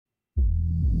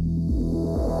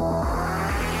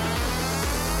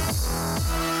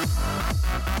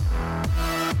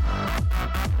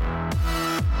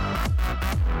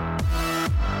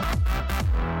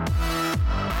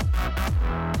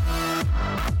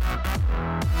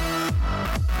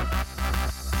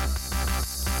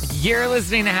You're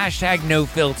listening to Hashtag No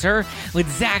Filter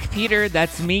with Zach Peter.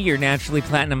 That's me, your naturally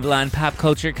platinum blonde pop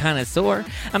culture connoisseur.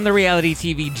 I'm the reality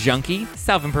TV junkie,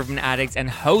 self-improvement addict, and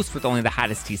host with only the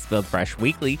hottest tea spilled fresh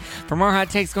weekly. For more hot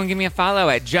takes, go and give me a follow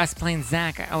at Just Plain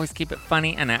Zach. I always keep it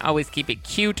funny and I always keep it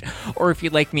cute. Or if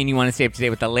you like me and you want to stay up to date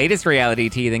with the latest reality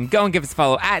tea, then go and give us a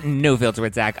follow at No Filter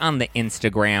with Zach on the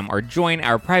Instagram or join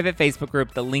our private Facebook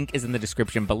group. The link is in the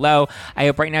description below. I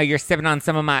hope right now you're sipping on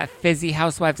some of my fizzy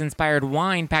Housewives-inspired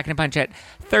wine, packing a punch at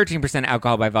 13%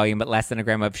 alcohol by volume, but less than a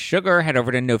gram of sugar. Head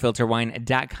over to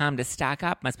nofilterwine.com to stock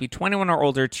up. Must be 21 or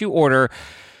older to order.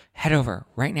 Head over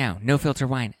right now,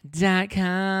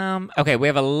 nofilterwine.com. Okay, we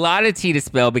have a lot of tea to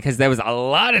spill because there was a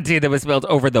lot of tea that was spilled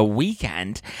over the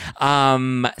weekend,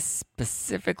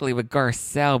 specifically with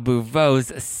Garcelle,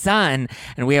 Bouveau's son,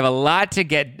 and we have a lot to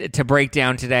get to break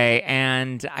down today,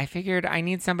 and I figured I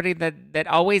need somebody that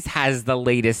always has the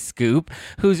latest scoop,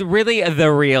 who's really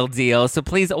the real deal, so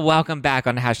please welcome back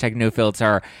on Hashtag No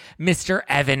Filter, Mr.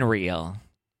 Evan Real.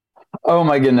 Oh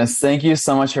my goodness. Thank you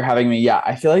so much for having me. Yeah,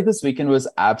 I feel like this weekend was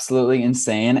absolutely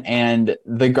insane. And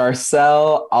the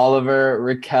Garcelle, Oliver,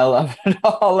 Raquel of it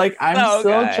all, like I'm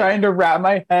still trying to wrap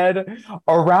my head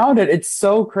around it. It's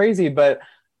so crazy, but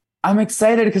I'm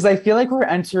excited because I feel like we're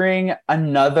entering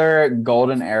another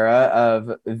golden era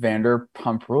of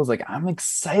Vanderpump Rules. Like I'm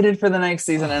excited for the next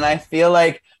season. And I feel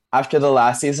like after the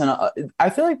last season, I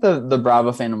feel like the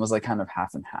Bravo fandom was like kind of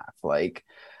half and half. Like,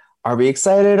 are we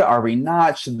excited? Are we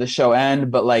not? Should the show end?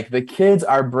 But like the kids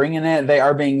are bringing it. They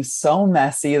are being so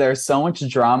messy. There's so much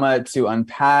drama to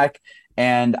unpack.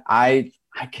 And I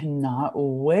cannot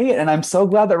wait. And I'm so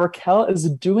glad that Raquel is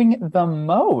doing the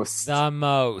most. The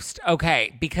most.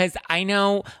 Okay, because I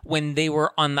know when they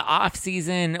were on the off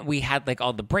season, we had like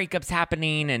all the breakups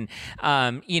happening and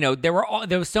there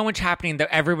was so much happening that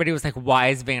everybody was like, why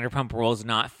is Vanderpump Rules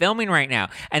not filming right now?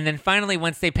 And then finally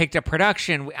once they picked up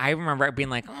production, I remember it being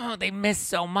like, oh, they missed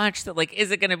so much that like,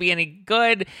 is it going to be any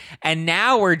good? And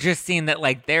now we're just seeing that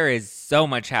like there is so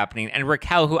much happening. And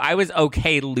Raquel, who I was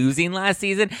okay losing last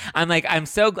season, I'm like,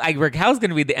 Raquel's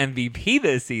going to be the MVP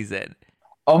this season.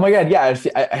 Oh my God, yeah,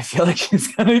 I feel like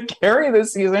she's going to carry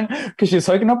this season because she's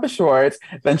hooking up with Schwartz,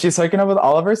 then she's hooking up with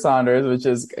Oliver Saunders, which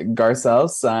is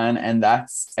Garcelle's son, and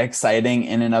that's exciting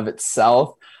in and of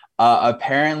itself.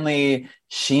 Apparently,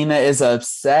 Sheena is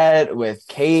upset with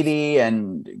Katie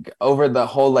and over the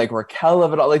whole like Raquel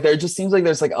of it all. Like there just seems like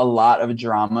there's like a lot of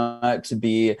drama to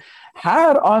be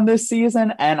had on this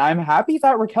season, and I'm happy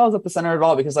that Raquel is at the center of it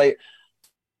all because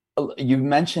you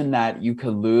mentioned that you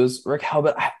could lose Raquel,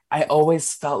 but I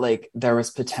always felt like there was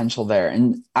potential there.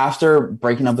 And after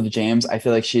breaking up with James, I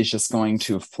feel like she's just going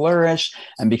to flourish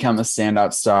and become a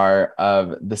standout star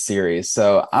of the series.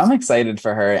 So I'm excited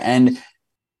for her. And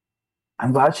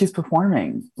I'm glad she's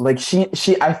performing. Like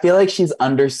I feel like she's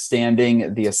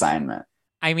understanding the assignment.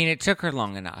 I mean, it took her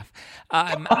long enough.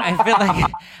 I feel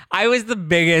like I was the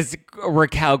biggest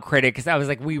Raquel critic because I was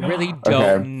like, we really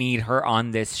don't need her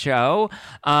on this show.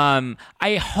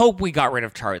 I hope we got rid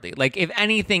of Charlie. Like, if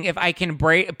anything, if I can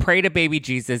pray to baby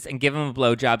Jesus and give him a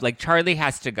blowjob, like Charlie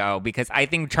has to go because I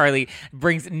think Charlie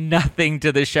brings nothing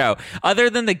to the show other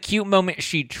than the cute moment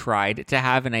she tried to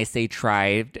have, and I say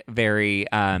tried very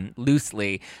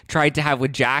loosely, tried to have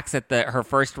with Jax at her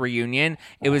first reunion.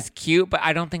 It was cute, but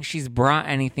I don't think she's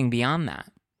brought anything beyond that.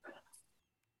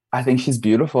 I think she's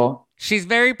beautiful. She's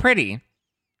very pretty.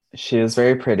 She is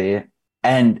very pretty.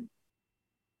 And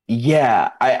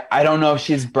yeah, I don't know if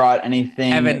she's brought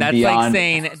anything Evan, that's beyond...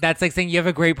 like saying you have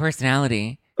a great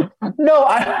personality. No,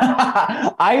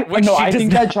 I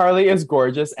think that Charlie is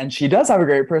gorgeous and she does have a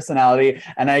great personality.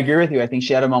 And I agree with you. I think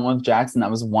she had a moment with Jackson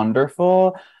that was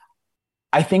wonderful.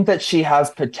 I think that she has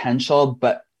potential,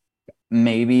 but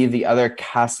maybe the other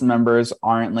cast members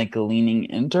aren't like leaning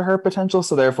into her potential.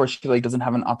 So therefore she like doesn't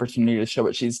have an opportunity to show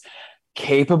what she's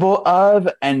capable of.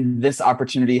 And this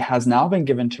opportunity has now been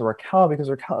given to Raquel because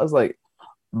Raquel is like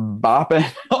bopping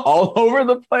all over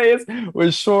the place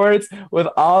with Schwartz, with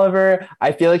Oliver.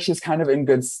 I feel like she's kind of in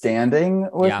good standing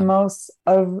with most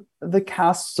of the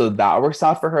cast. So that works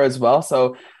out for her as well.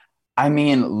 So, I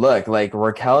mean, look, like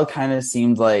Raquel kind of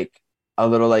seemed like a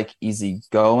little like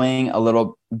easygoing, a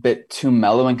little bit too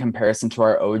mellow in comparison to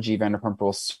our OG Vanderpump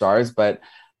Rules stars. But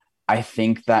I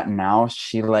think that now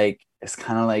she like is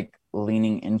kind of like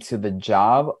leaning into the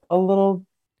job a little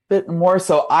bit more.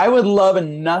 So I would love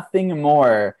nothing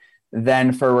more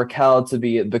than for Raquel to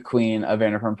be the queen of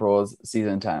Vanderpump Rules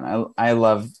season 10. I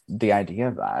love the idea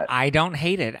of that. I don't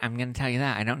hate it. I'm going to tell you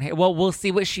that. I don't hate. Well, we'll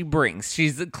see what she brings.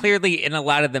 She's clearly in a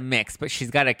lot of the mix, but she's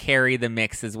got to carry the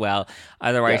mix as well.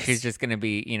 Otherwise, she's just going to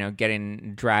be,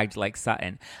 getting dragged like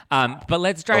Sutton. But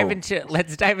let's dive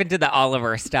into the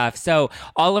Oliver stuff. So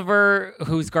Oliver,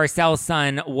 who's Garcelle's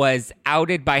son, was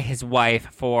outed by his wife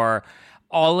for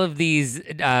all of these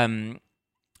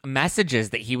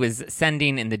messages that he was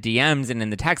sending in the DMs and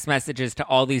in the text messages to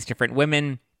all these different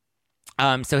women.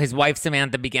 So his wife,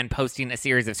 Samantha, began posting a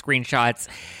series of screenshots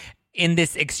in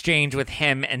this exchange with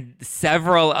him and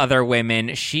several other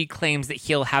women. She claims that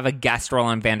he'll have a guest role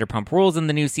on Vanderpump Rules in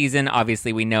the new season.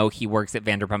 Obviously, we know he works at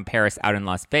Vanderpump Paris out in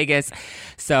Las Vegas.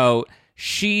 So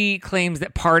she claims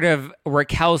that part of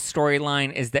Raquel's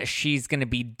storyline is that she's going to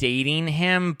be dating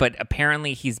him, but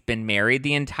apparently he's been married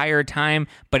the entire time.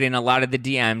 But in a lot of the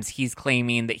DMs, he's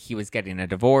claiming that he was getting a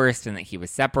divorce and that he was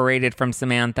separated from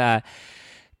Samantha.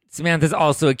 Samantha's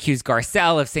also accused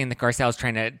Garcelle of saying that Garcelle's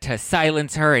trying to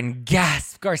silence her, and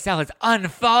gasp, Garcelle has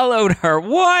unfollowed her.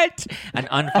 What? An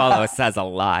unfollow says a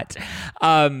lot.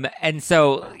 And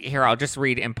so here, I'll just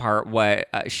read in part what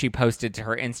she posted to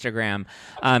her Instagram.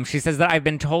 She says that I've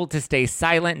been told to stay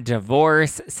silent,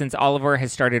 divorce, since Oliver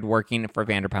has started working for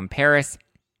Vanderpump Paris.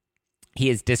 He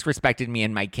has disrespected me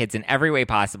and my kids in every way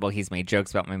possible. He's made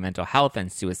jokes about my mental health and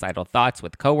suicidal thoughts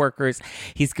with coworkers.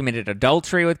 He's committed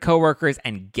adultery with coworkers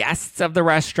and guests of the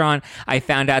restaurant. I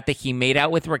found out that he made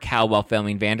out with Raquel while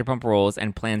filming Vanderpump Rules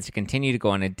and plans to continue to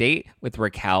go on a date with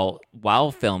Raquel while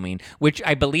filming, which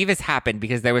I believe has happened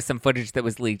because there was some footage that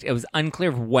was leaked. It was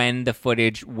unclear when the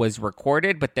footage was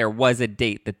recorded, but there was a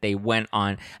date that they went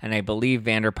on, and I believe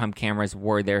Vanderpump cameras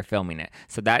were there filming it.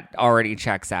 So that already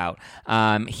checks out.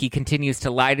 He continues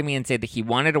to lie to me and say that he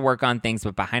wanted to work on things,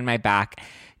 but behind my back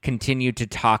continued to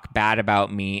talk bad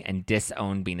about me and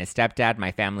disown being a stepdad.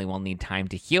 My family will need time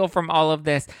to heal from all of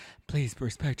this. Please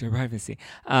respect our privacy.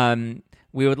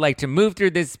 We would like to move through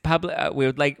this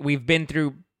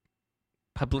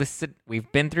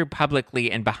we've been through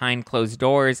publicly and behind closed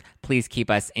doors. Please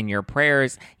keep us in your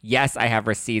prayers. Yes, I have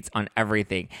receipts on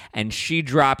everything. And she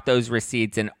dropped those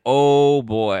receipts, and oh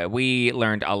boy, we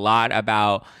learned a lot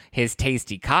about his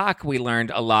tasty cock. We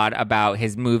learned a lot about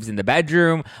his moves in the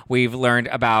bedroom. We've learned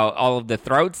about all of the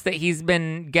throats that he's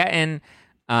been getting.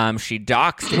 She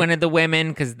doxed one of the women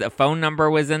because the phone number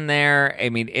was in there. I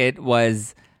mean, it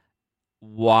was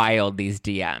wild, these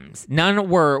DMs. None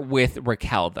were with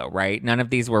Raquel, though, right? None of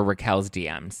these were Raquel's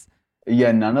DMs.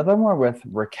 Yeah, none of them were with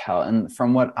Raquel. And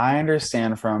from what I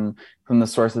understand from the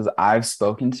sources I've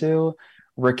spoken to,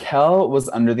 Raquel was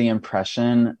under the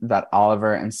impression that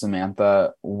Oliver and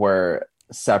Samantha were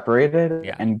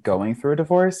separated and going through a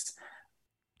divorce.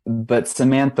 But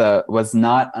Samantha was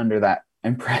not under that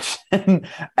impression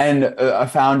and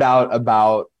found out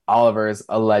about Oliver's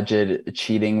alleged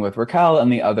cheating with Raquel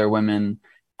and the other women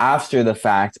after the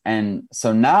fact. And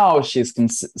so now she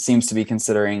seems to be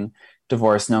considering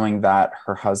divorce, knowing that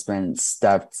her husband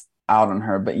stepped out on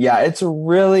her. But yeah, it's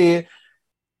really,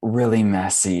 really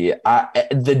messy.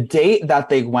 The date that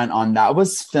they went on, that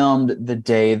was filmed the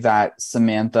day that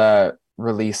Samantha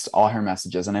released all her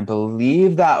messages. And I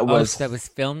believe that was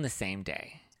filmed the same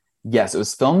day. Yes, it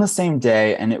was filmed the same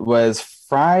day. And it was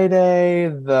Friday,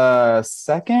 September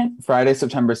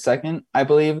 2nd, I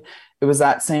believe. It was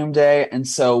that same day. And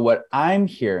so what I'm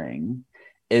hearing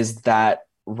is that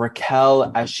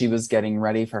Raquel, as she was getting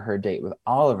ready for her date with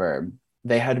Oliver,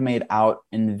 they had made out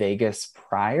in Vegas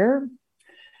prior.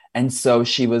 And so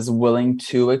she was willing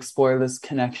to explore this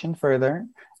connection further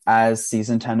as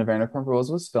season 10 of Vanderpump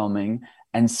Rules was filming.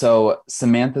 And so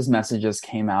Samantha's messages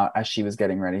came out as she was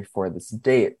getting ready for this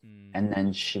date. And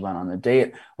then she went on the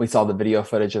date. We saw the video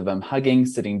footage of them hugging,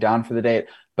 sitting down for the date.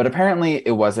 But apparently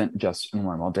it wasn't just a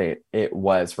normal date. It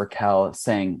was Raquel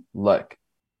saying, look,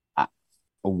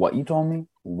 what you told me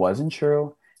wasn't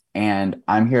true. And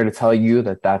I'm here to tell you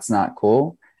that that's not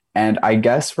cool. And I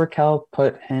guess Raquel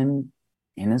put him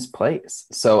in his place.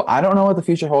 So I don't know what the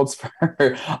future holds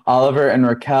for Oliver and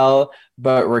Raquel,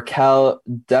 but Raquel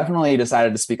definitely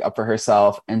decided to speak up for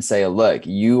herself and say, look,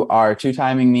 you are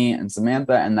two-timing me and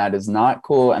Samantha, and that is not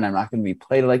cool, and I'm not going to be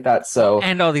played like that. So,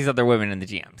 and all these other women in the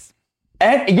GMs.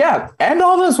 And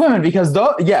all those women, because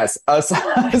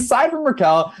aside from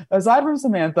Raquel, aside from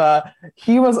Samantha,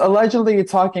 he was allegedly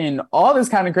talking all this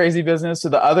kind of crazy business to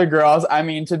the other girls. I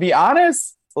mean, to be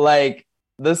honest, like,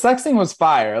 the sexting was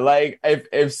fire. Like,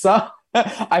 if some,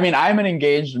 I mean, I'm an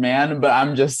engaged man, but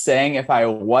I'm just saying, if I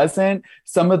wasn't,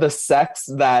 some of the sex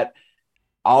that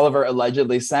Oliver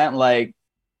allegedly sent, like,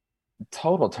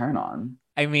 total turn on.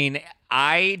 I mean,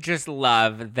 I just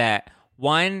love that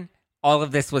one, all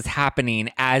of this was happening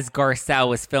as Garcelle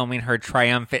was filming her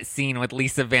triumphant scene with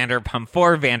Lisa Vanderpump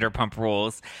for Vanderpump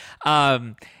Rules.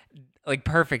 Like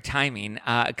perfect timing.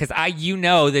 Because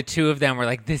the two of them were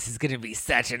like, this is going to be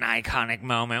such an iconic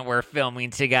moment. We're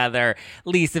filming together.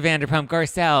 Lisa Vanderpump,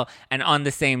 Garcelle. And on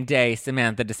the same day,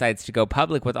 Samantha decides to go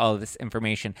public with all of this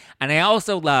information. And I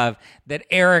also love that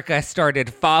Erica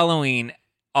started following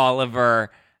Oliver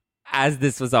as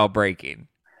this was all breaking.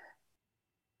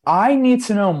 I need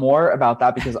to know more about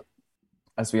that because,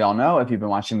 as we all know, if you've been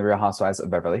watching The Real Housewives of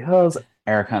Beverly Hills,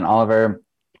 Erica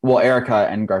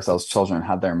and Garcelle's children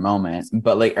had their moment,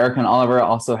 but like Erica and Oliver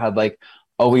also had like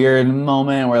a weird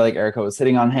moment where like Erica was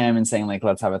hitting on him and saying like,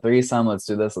 let's have a threesome, let's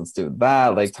do this, let's do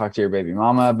that, like talk to your baby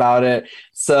mama about it.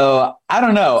 So I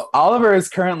don't know. Oliver is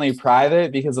currently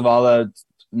private because of all the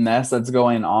mess that's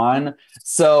going on.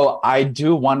 So I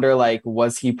do wonder, like,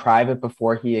 was he private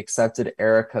before he accepted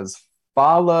Erica's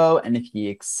follow? And if he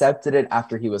accepted it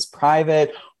after he was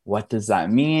private, what does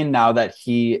that mean now that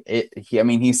he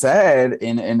said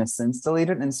in a since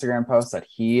deleted Instagram post that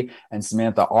he and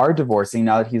Samantha are divorcing.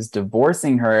 Now that he's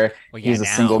divorcing her, he's a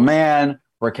single man.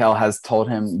 Raquel has told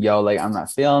him, yo, like, I'm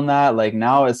not feeling that. Like,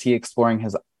 now is he exploring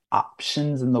his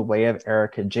options in the way of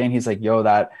Erica Jane? He's like, yo,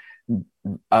 that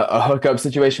a hookup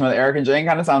situation with Erica Jane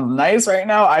kind of sounds nice right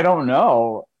now. I don't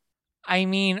know. I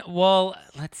mean, well,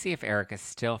 let's see if Erica's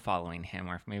still following him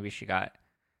or if maybe she got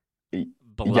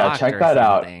blocked. Yeah, check that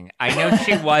out. I know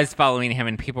she was following him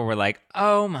and people were like,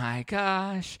 oh my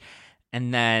gosh.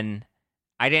 And then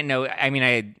I didn't know. I mean,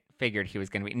 I figured he was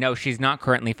going to be. No, she's not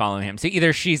currently following him. So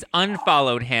either she's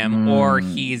unfollowed him or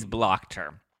he's blocked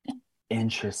her.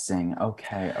 Interesting.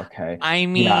 Okay. I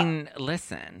mean,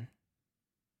 listen.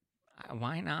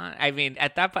 Why not? I mean,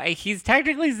 at that point, he's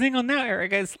technically single now,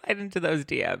 Erica. Slide into those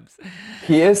DMs.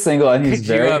 He is single and he's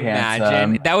very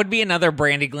handsome. That would be another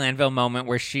Brandy Glanville moment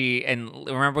where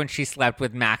remember when she slept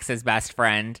with Max's best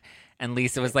friend and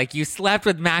Lisa was like, you slept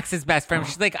with Max's best friend.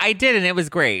 She's like, I did and it was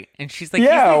great. And she's like,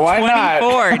 yeah, why 24.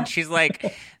 not? And she's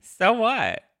like, so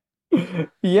what?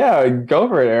 Yeah, go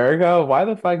for it, Erica. Why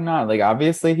the fuck not? Like,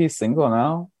 obviously he's single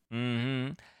now.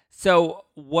 Mm-hmm. So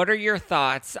what are your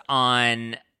thoughts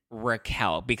on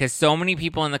Raquel? Because so many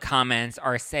people in the comments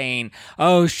are saying,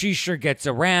 oh, she sure gets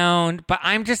around. But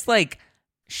I'm just like,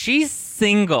 she's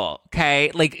single,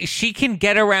 okay? Like, she can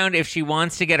get around if she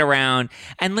wants to get around.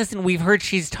 And listen, we've heard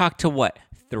she's talked to what?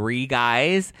 3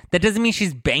 guys? That doesn't mean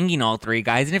she's banging all 3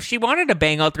 guys. And if she wanted to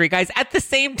bang all 3 guys at the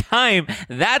same time,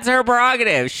 that's her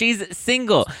prerogative. She's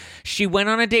single. She went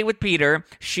on a date with Peter.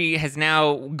 She has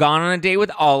now gone on a date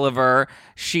with Oliver.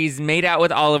 She's made out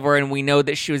with Oliver, and we know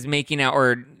that she was making out,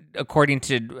 or according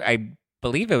to, I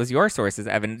believe it was your sources,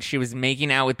 Evan, she was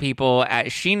making out with people at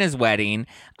Sheena's wedding.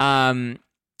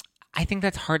 I think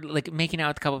that's hard, like making out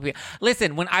with a couple of people.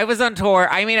 Listen, when I was on tour,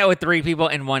 I made out with 3 people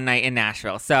in one night in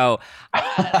Nashville. So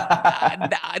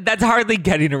that's hardly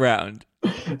getting around.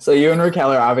 So you and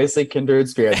Raquel are obviously kindred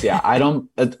spirits. Yeah, I don't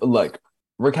look.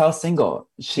 Raquel's single.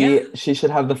 She should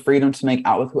have the freedom to make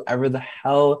out with whoever the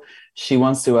hell she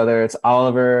wants to, whether it's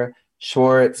Oliver,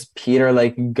 Schwartz, Peter,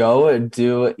 like, go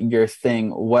do your thing.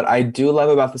 What I do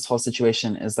love about this whole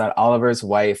situation is that Oliver's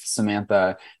wife,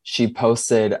 Samantha, she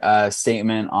posted a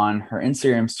statement on her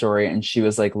Instagram story and she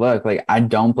was like, look, like, I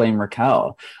don't blame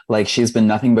Raquel. Like, she's been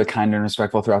nothing but kind and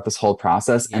respectful throughout this whole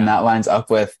process. Yeah. And that lines up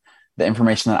with the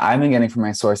information that I've been getting from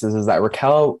my sources is that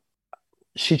Raquel,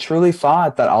 she truly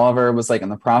thought that Oliver was like in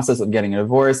the process of getting a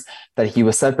divorce, that he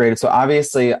was separated. So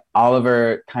obviously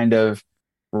Oliver kind of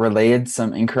relayed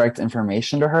some incorrect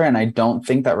information to her. And I don't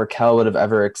think that Raquel would have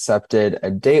ever accepted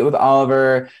a date with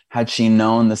Oliver had she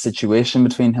known the situation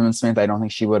between him and Samantha. I don't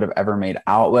think she would have ever made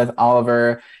out with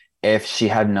Oliver if she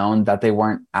had known that they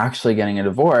weren't actually getting a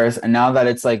divorce. And now that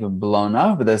it's like blown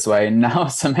up this way, now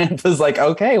Samantha's like,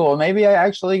 okay, well, maybe I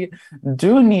actually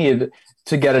do need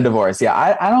to get a divorce.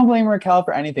 Yeah, I don't blame Raquel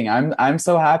for anything. I'm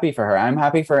so happy for her. I'm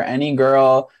happy for any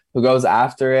girl who goes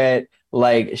after it.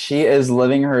 Like, she is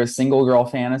living her single girl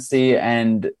fantasy,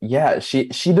 and yeah, she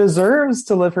deserves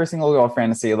to live her single girl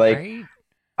fantasy. Like, right?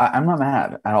 I'm not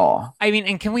mad at all. I mean,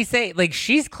 and can we say, like,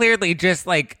 she's clearly just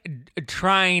like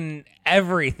trying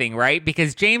everything, right?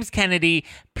 Because James Kennedy,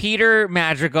 Peter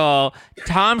Madrigal,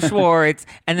 Tom Schwartz,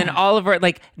 and then Oliver,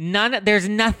 like, there's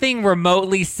nothing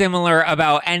remotely similar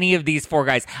about any of these 4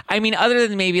 guys. I mean, other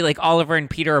than maybe like Oliver and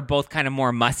Peter are both kind of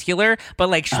more muscular, but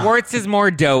like Schwartz is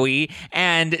more doughy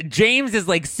and James is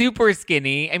like super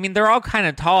skinny. I mean, they're all kind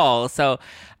of tall, so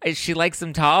she likes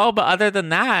them tall, but other than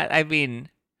that, I mean,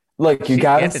 look, you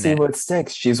got to see what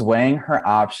sticks. She's weighing her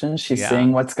options. She's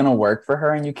seeing what's going to work for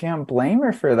her, and you can't blame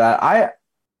her for that.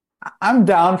 I'm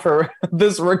down for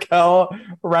this Raquel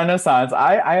renaissance.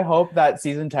 I hope that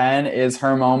season 10 is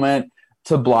her moment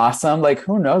to blossom. Like,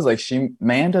 who knows? Like, she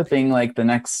may end up being like the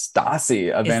next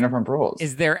Stassi of Is Vanderpump Rules.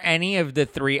 is there any of the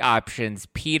three options,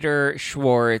 Peter,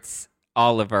 Schwartz,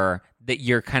 Oliver, that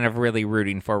you're kind of really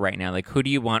rooting for right now? Like, who do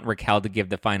you want Raquel to give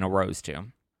the final rose to?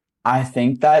 I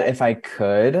think that if I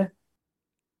could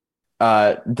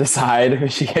decide who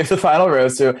she gave the final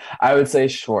rose to, I would say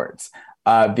Schwartz.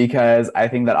 Because I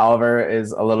think that Oliver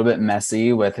is a little bit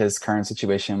messy with his current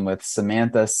situation with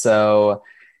Samantha. So,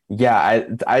 yeah,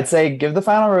 I'd say give the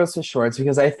final rose to Schwartz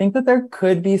because I think that there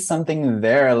could be something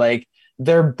there. Like,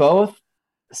 they're both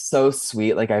so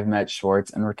sweet. Like, I've met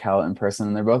Schwartz and Raquel in person,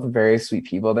 and they're both very sweet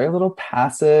people. They're a little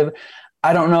passive.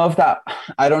 I don't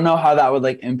know how that would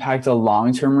like impact a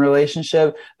long-term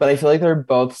relationship, but I feel like they're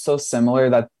both so similar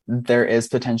that there is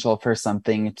potential for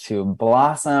something to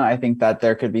blossom. I think that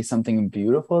there could be something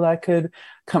beautiful that could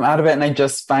come out of it. And I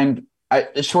just find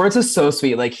Schwartz is so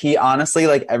sweet. Like, he honestly,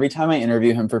 like, every time I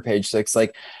interview him for Page Six,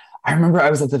 like, I remember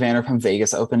I was at the Vanderpump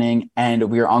Vegas opening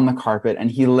and we were on the carpet and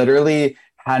he literally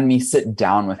had me sit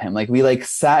down with him. Like, we like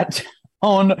sat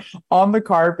on the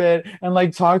carpet and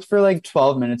like talked for like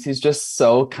 12 minutes. He's just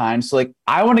so kind. So like,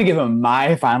 I want to give him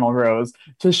my final rose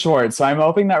to Schwartz. So I'm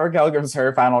hoping that Raquel gives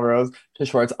her final rose to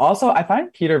Schwartz. Also, I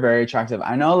find Peter very attractive.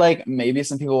 I know like maybe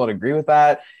some people would agree with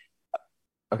that.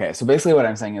 Okay, so basically what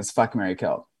I'm saying is fuck, marry,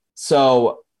 kill.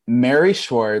 So marry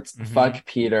Schwartz, fuck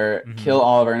Peter, kill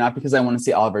Oliver, not because I want to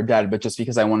see Oliver dead, but just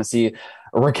because I want to see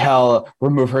Raquel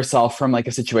remove herself from like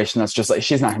a situation that's just like,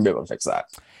 she's not gonna be able to fix that.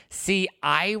 See,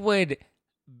 I would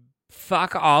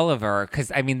fuck Oliver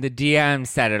because I mean the DM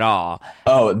said it all.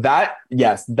 Oh,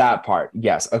 that part.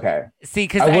 Yes, okay. See,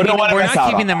 because we're not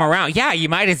keeping them around. Yeah, you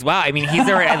might as well. I mean, he's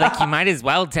already like you might as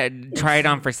well to try it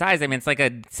on for size. I mean, it's like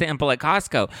a sample at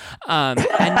Costco. And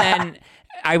then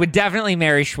I would definitely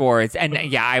marry Schwartz, and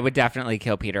yeah, I would definitely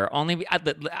kill Peter. Only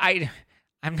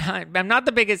I'm not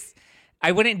the biggest.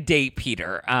 I wouldn't date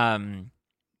Peter.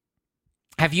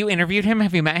 Have you interviewed him?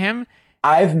 Have you met him?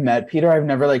 I've met Peter. I've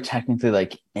never like technically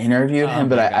like interviewed him,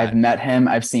 but I've met him.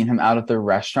 I've seen him out at the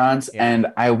restaurants. Yeah. And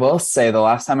I will say the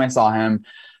last time I saw him,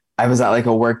 I was at like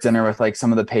a work dinner with like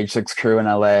some of the Page Six crew in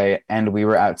LA and we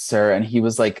were at Sir and he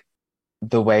was like,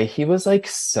 the way he was like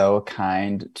so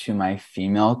kind to my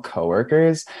female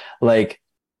coworkers, like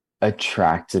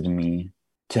attracted me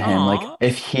to him. Aww. Like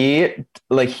if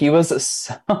he was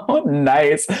so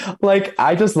nice. Like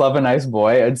I just love a nice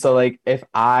boy. And so like if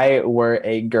I were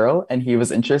a girl and he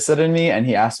was interested in me and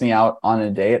he asked me out on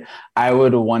a date, I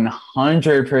would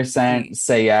 100%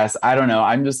 say yes. I don't know.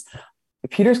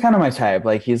 Peter's kind of my type.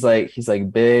 Like he's like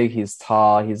big, he's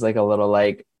tall, he's like a little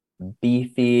like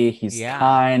beefy, he's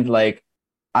kind. Like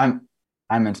I'm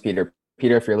into Peter.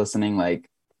 Peter, if you're listening, like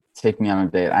take me on a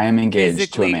date. I am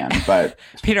engaged to a man, but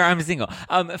Peter, I'm single.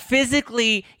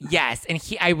 Physically, yes, and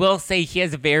I will say he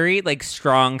has very like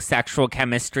strong sexual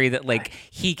chemistry that like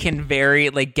he can very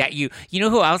like get you. You know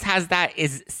who else has that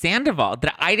is Sandoval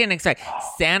that I didn't expect.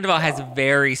 Sandoval has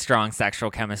very strong sexual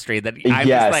chemistry that I was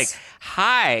like,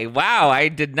 hi, wow, I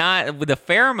did not. The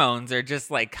pheromones are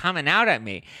just like coming out at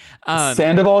me.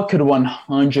 Sandoval could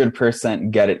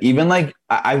 100% get it. Even like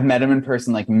I've met him in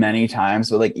person like many times,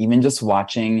 but like even just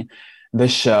watching the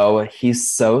show,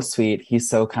 he's so sweet, he's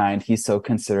so kind, he's so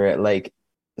considerate. Like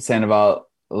Sandoval,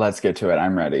 let's get to it.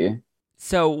 I'm ready.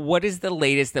 So what is the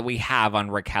latest that we have on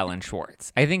Raquel and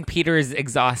Schwartz? I think Peter is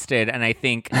exhausted and I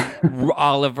think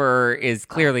Oliver is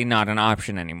clearly not an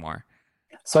option anymore.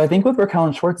 So I think with Raquel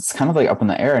and Schwartz, it's kind of like up in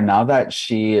the air. Now that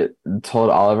she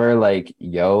told Oliver, like,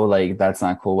 yo, like, that's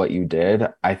not cool what you did,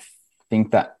 I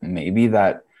think that maybe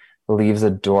that leaves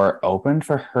a door open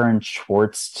for her and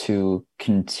Schwartz to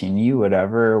continue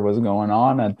whatever was going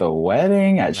on at the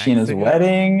wedding, at Sheena's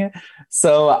wedding.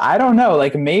 So I don't know,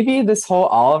 like, maybe this whole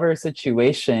Oliver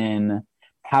situation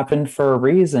happened for a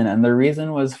reason. And the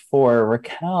reason was for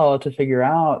Raquel to figure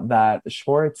out that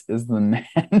Schwartz is the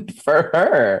man for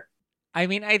her. I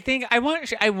mean, I think I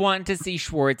want to see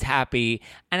Schwartz happy,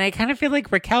 and I kind of feel like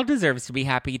Raquel deserves to be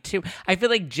happy too. I feel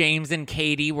like James and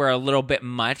Katie were a little bit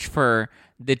much for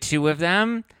the two of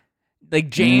them. Like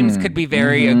James could be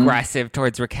very aggressive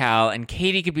towards Raquel, and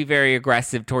Katie could be very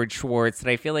aggressive towards Schwartz. And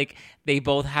I feel like they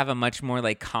both have a much more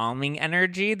like calming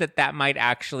energy that might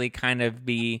actually kind of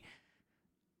be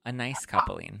a nice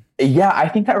coupling. Yeah, I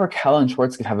think that Raquel and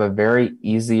Schwartz could have a very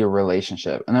easy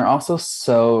relationship, and they're also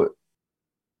so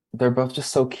they're both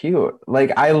just so cute.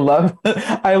 Like I love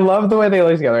I love the way they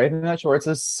look together. I think that Schwartz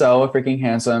is so freaking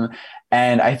handsome.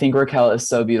 And I think Raquel is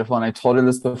so beautiful. And I told her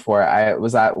this before. I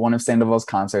was at one of Sandoval's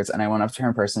concerts and I went up to her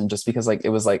in person just because like it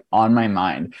was like on my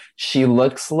mind. She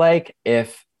looks like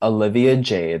if Olivia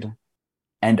Jade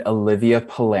and Olivia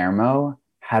Palermo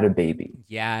had a baby.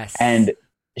 Yes. And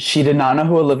she did not know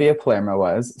who Olivia Palermo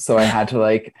was. So I had to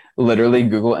like literally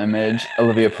Google image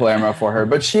Olivia Palermo for her,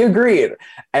 but she agreed.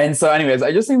 And so, anyways,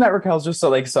 I just think that Raquel's just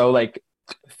so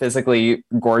physically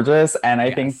gorgeous. And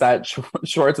I think Yes. that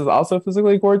Schwartz is also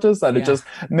physically gorgeous, that it just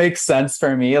makes sense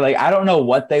for me. Like, I don't know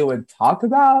what they would talk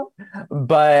about,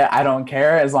 but I don't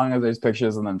care as long as there's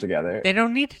pictures of them together. They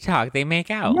don't need to talk. They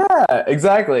make out. Yeah,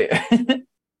 exactly.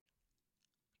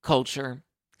 Culture,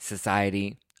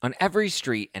 society, on every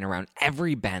street and around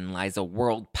every bend lies a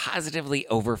world positively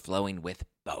overflowing with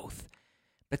both.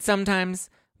 But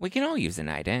sometimes we can all use a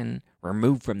night in,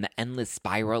 removed from the endless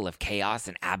spiral of chaos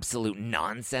and absolute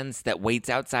nonsense that waits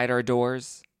outside our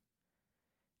doors.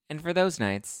 And for those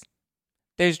nights,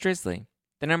 there's Drizzly,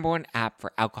 the #1 app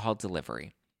for alcohol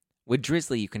delivery. With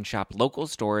Drizzly, you can shop local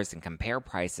stores and compare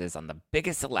prices on the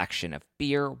biggest selection of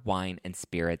beer, wine, and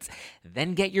spirits,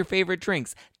 then get your favorite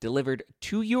drinks delivered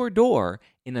to your door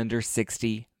in under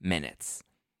 60 minutes.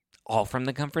 All from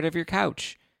the comfort of your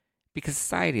couch. Because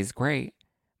society is great,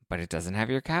 but it doesn't have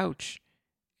your couch.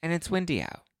 And it's windy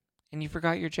out, and you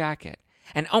forgot your jacket.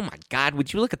 And oh my God,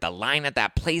 would you look at the line at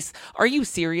that place? Are you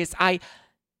serious?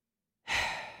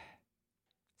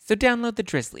 So download the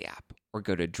Drizzly app or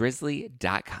go to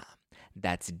drizzly.com.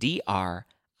 That's DRIZLY.com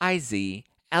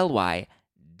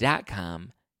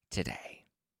today.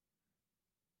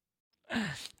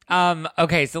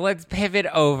 Okay, so let's pivot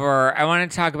over. I want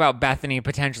to talk about Bethenny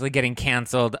potentially getting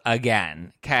canceled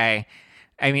again. Okay.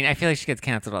 I mean, I feel like she gets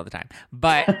canceled all the time.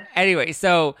 But anyway,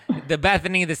 so the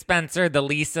Bethenny, the Spencer, the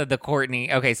Lisa, the Courtney.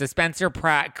 Okay, so Spencer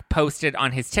Pratt posted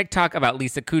on his TikTok about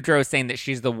Lisa Kudrow saying that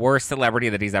she's the worst celebrity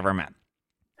that he's ever met.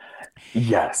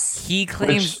 Yes. He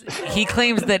claims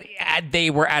that they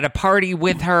were at a party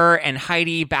with her and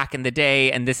Heidi back in the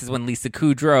day, and this is when Lisa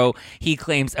Kudrow, he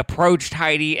claims, approached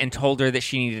Heidi and told her that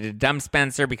she needed to dump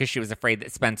Spencer because she was afraid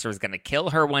that Spencer was going to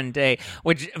kill her one day,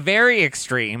 which very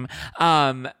extreme.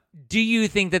 Do you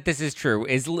think that this is true?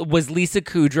 Was Lisa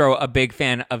Kudrow a big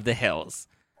fan of The Hills?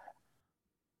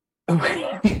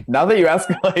 Now that you ask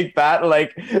like that,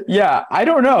 like, yeah, I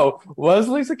don't know. Was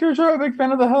Lisa Kudrow a big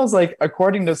fan of The Hills? Like,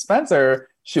 according to Spencer,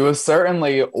 she was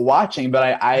certainly watching,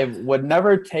 but I would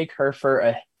never take her for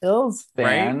a Hills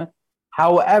fan. Right?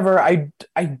 However, I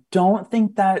don't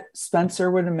think that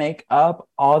Spencer would make up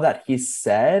all that he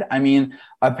said. I mean,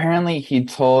 apparently she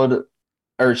told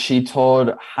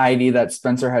Heidi that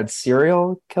Spencer had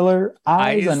serial killer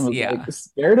eyes and was like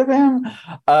scared of him.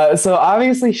 So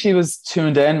obviously she was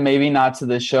tuned in, maybe not to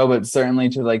the show, but certainly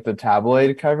to like the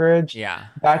tabloid coverage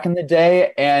back in the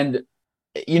day. And,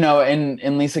 you know,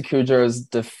 in Lisa Kudrow's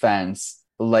defense,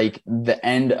 like the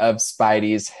end of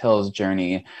Spidey's Hills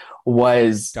journey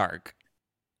was dark.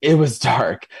 It was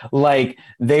dark. Like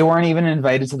they weren't even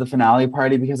invited to the finale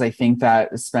party because I think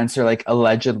that Spencer like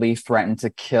allegedly threatened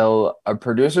to kill a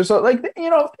producer. So like,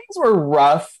 you know, things were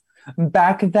rough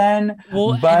back then.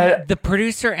 Well, but the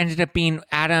producer ended up being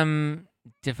Adam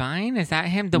Devine. Is that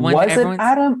him? The one was it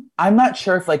Adam? I'm not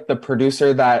sure if like the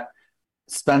producer that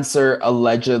Spencer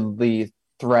allegedly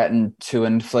threatened to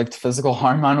inflict physical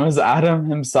harm on was Adam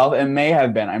himself. It may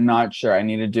have been. I'm not sure.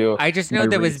 I just know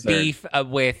there was beef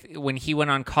with when he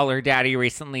went on Color Daddy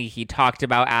recently. He talked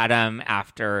about Adam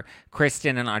after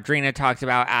Kristen and Audrina talked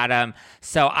about Adam.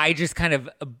 So I just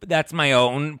that's my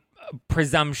own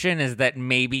presumption, is that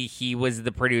maybe he was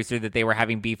the producer that they were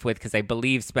having beef with, because I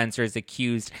believe Spencer has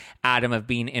accused Adam of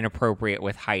being inappropriate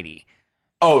with Heidi.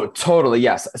 Oh, totally.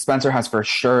 Yes. Spencer has for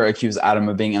sure accused Adam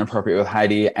of being inappropriate with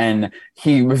Heidi, and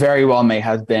he very well may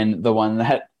have been the one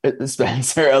that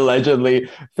Spencer allegedly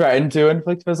threatened to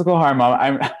inflict physical harm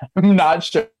on. I'm not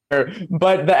sure.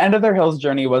 But the end of their Hills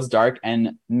journey was dark,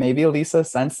 and maybe Lisa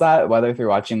sensed that, whether through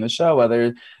watching the show,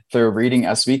 whether through reading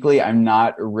Us Weekly, I'm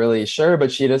not really sure,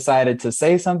 but she decided to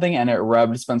say something and it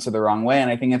rubbed Spencer the wrong way.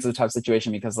 And I think it's a tough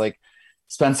situation because like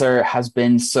Spencer has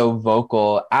been so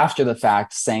vocal after the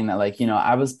fact, saying that, like, you know,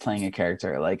 I was playing a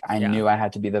character. Like, I knew I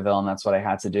had to be the villain. That's what I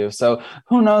had to do. So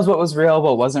who knows what was real,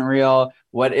 what wasn't real.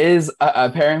 What is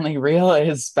apparently real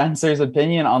is Spencer's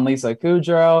opinion on Lisa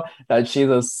Kudrow, that she's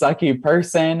a sucky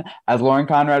person, as Lauren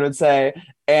Conrad would say.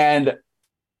 And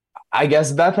I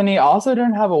guess Bethenny also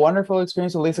didn't have a wonderful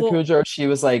experience with Lisa Kudrow. She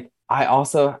was like, I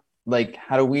also like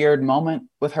had a weird moment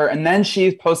with her. And then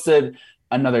she posted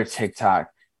another TikTok.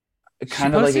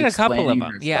 Kind of like a couple of them.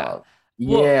 herself.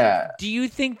 Well, Yeah. do you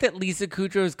think that Lisa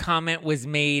Kudrow's comment was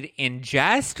made in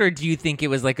jest, or do you think it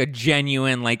was like a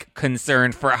genuine like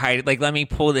concern for Heidi? Like, let me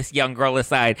pull this young girl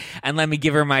aside and let me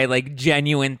give her my like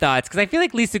genuine thoughts. Because I feel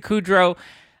like Lisa Kudrow,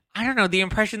 I don't know, the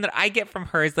impression that I get from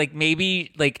her is like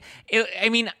maybe like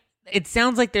it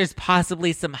sounds like there's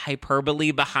possibly some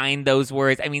hyperbole behind those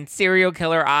words. I mean, serial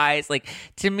killer eyes. Like,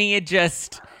 to me, it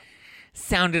just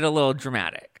sounded a little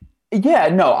dramatic. Yeah,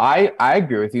 no, I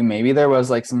agree with you. Maybe there was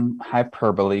like some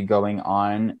hyperbole going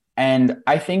on. And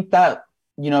I think that,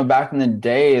 back in the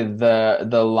day,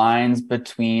 the lines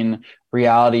between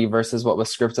reality versus what was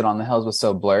scripted on the hills was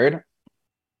so blurred.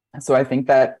 So I think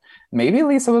that maybe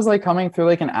Lisa was like coming through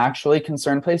like an actually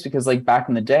concerned place because like back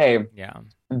in the day, Yeah.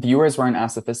 viewers weren't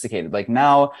as sophisticated. Like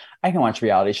now I can watch a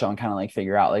reality show and kind of like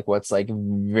figure out like what's like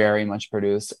very much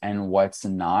produced and what's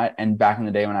not. And back in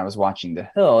the day when I was watching The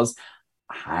Hills,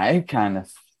 I kind of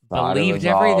thought it Believed was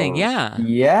everything. all, Yeah.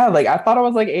 yeah, like I thought it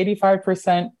was like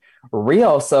 85%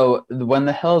 real. So when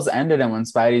The Hills ended and when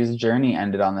Spidey's journey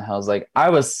ended on The Hills, like I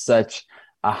was such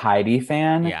a Heidi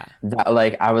fan Yeah. that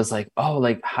like I was like, oh,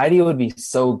 like Heidi would be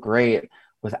so great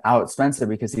without Spencer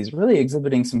because he's really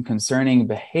exhibiting some concerning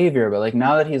behavior. But like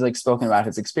now that he's like spoken about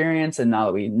his experience and now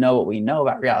that we know what we know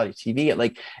about reality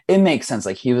TV, it makes sense.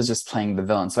 Like he was just playing the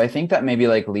villain. So I think that maybe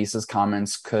like Lisa's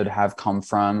comments could have come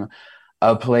from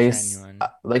a place Genuine.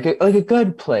 like a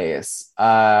good place.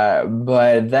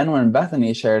 But then when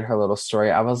Bethenny shared her little story,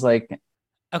 I was like,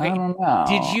 I Okay. don't know.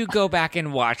 Did you go back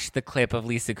and watch the clip of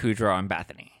Lisa Kudrow on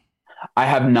Bethenny? I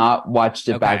have not watched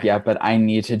it back Okay. yet, but I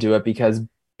need to do it because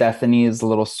Bethenny's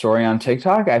little story on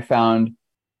TikTok I found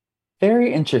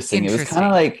very interesting. It was kind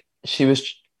of like she was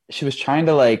trying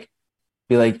to like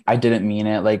be like, I didn't mean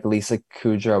it. Like Lisa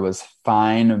Kudrow was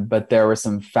fine, but there were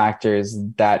some factors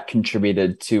that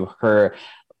contributed to her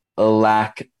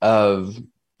lack of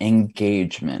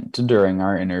engagement during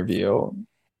our interview.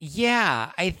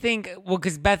 Yeah, I think, well,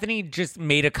 because Bethenny just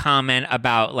made a comment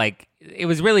about like, it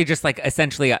was really just like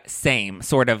essentially a same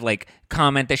sort of like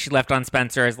comment that she left on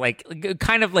Spencer as like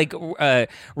kind of like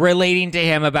relating to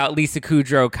him about Lisa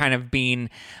Kudrow kind of being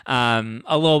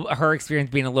her experience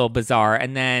being a little bizarre.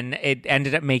 And then it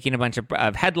ended up making a bunch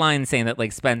of headlines saying that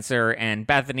like Spencer and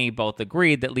Bethenny both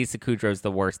agreed that Lisa Kudrow is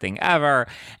the worst thing ever.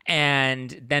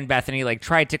 And then Bethenny like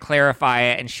tried to clarify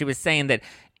it. And she was saying that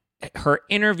her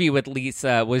interview with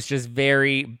Lisa was just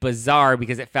very bizarre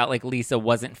because it felt like Lisa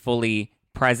wasn't fully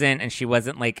present and she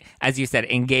wasn't like, as you said,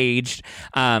 engaged.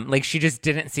 Like she just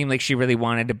didn't seem like she really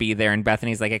wanted to be there. And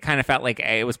Bethenny's like, it kind of felt like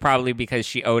it was probably because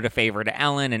she owed a favor to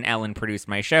Ellen and Ellen produced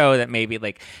my show that maybe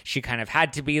like she kind of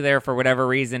had to be there for whatever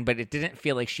reason, but it didn't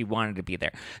feel like she wanted to be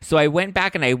there. So I went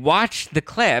back and I watched the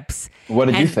clips. What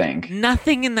did you think?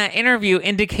 Nothing in that interview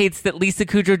indicates that Lisa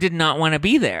Kudrow did not want to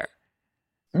be there.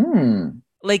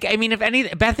 Like, I mean, if any,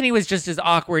 Bethenny was just as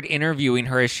awkward interviewing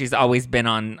her as she's always been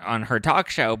on her talk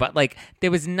show. But, like,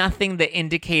 there was nothing that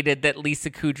indicated that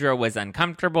Lisa Kudrow was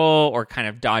uncomfortable or kind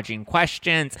of dodging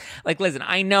questions. Like, listen,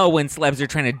 I know when celebs are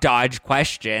trying to dodge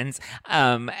questions,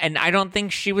 and I don't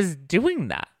think she was doing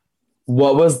that.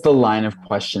 What was the line of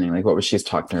questioning? Like, what was she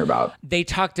talking to her about? They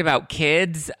talked about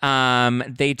kids.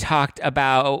 They talked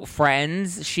about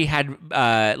friends. She had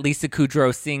Lisa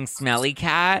Kudrow sing Smelly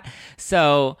Cat.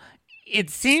 So it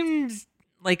seems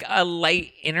like a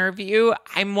light interview.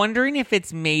 I'm wondering if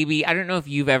it's maybe, I don't know if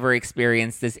you've ever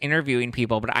experienced this interviewing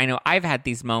people, but I know I've had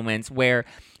these moments where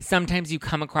sometimes you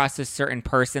come across a certain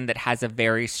person that has a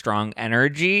very strong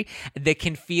energy that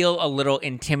can feel a little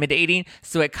intimidating.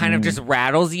 So it kind of just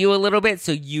rattles you a little bit.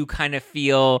 So you kind of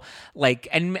feel like,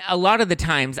 and a lot of the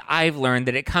times I've learned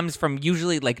that it comes from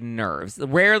usually like nerves.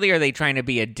 Rarely are they trying to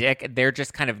be a dick. They're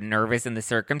just kind of nervous in the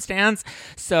circumstance.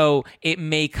 So it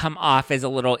may come off as a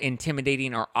little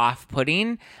intimidating or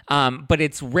off-putting, but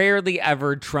it's rarely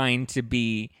ever trying to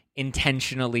be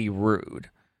intentionally rude.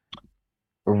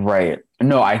 Right.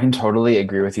 No, I can totally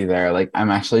agree with you there. Like, I'm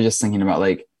actually just thinking about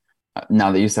like,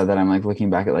 now that you said that, I'm like looking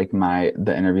back at like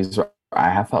the interviews where I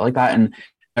have felt like that. And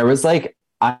there was like,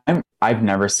 I've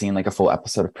never seen like a full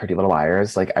episode of Pretty Little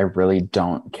Liars. Like, I really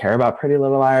don't care about Pretty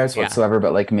Little Liars whatsoever.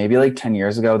 But like maybe like 10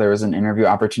 years ago, there was an interview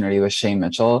opportunity with Shay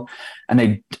Mitchell.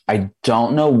 And I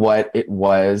don't know what it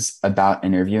was about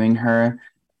interviewing her,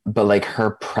 but like her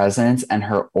presence and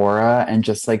her aura and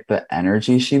just like the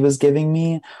energy she was giving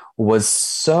me was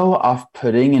so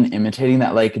off-putting and imitating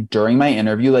that like during my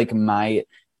interview, like my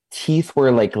teeth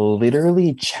were like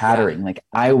literally chattering. Like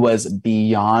I was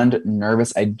beyond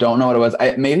nervous. I don't know what it was.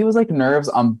 Maybe it was like nerves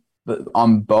on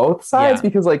both sides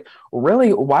because like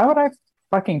really, why would I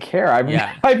fucking care.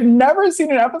 Yeah. I've never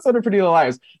seen an episode of Pretty Little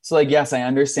Liars. So like, yes, I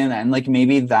understand that. And like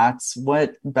maybe that's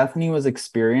what Bethenny was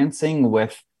experiencing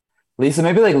with Lisa.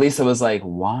 Maybe like Lisa was like,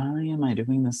 why am I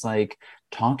doing this like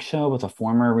talk show with a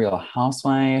former Real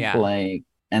Housewife? Yeah. Like,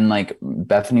 and like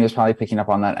Bethenny was probably picking up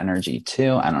on that energy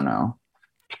too. I don't know.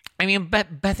 I mean,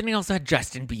 Bethenny also had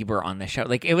Justin Bieber on the show.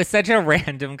 Like, it was such a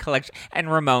random collection.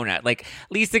 And Ramona. Like,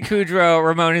 Lisa Kudrow,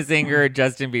 Ramona Zinger,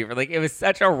 Justin Bieber. Like, it was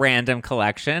such a random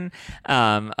collection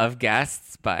of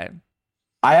guests. But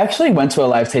I actually went to a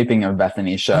live taping of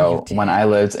Bethenny's show when I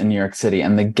lived in New York City.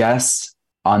 And the guest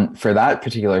for that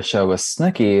particular show was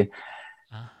Snooki.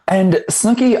 And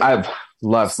Snooki, I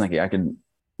love Snooki. I could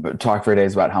talk for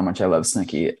days about how much I love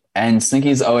Snooki. And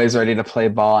Snooki's always ready to play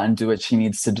ball and do what she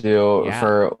needs to do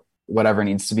for whatever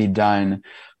needs to be done.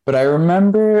 But I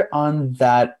remember on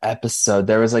that episode,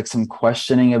 there was like some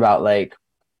questioning about like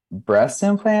breast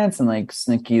implants and like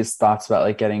Snooki's thoughts about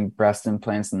like getting breast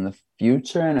implants in the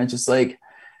future. And I just like,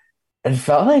 it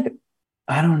felt like,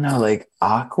 I don't know, like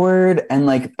awkward. And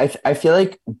like, I feel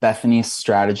like Bethenny's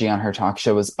strategy on her talk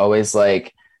show was always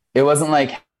like, it wasn't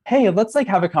like, hey, let's like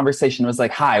have a conversation. It was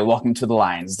like, hi, welcome to the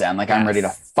Lion's Den. Like, I'm ready to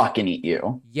fucking eat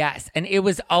you. Yes. And it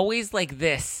was always like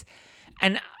this.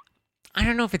 And I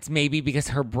don't know if it's maybe because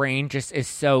her brain just is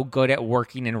so good at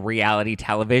working in reality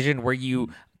television where you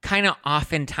kind of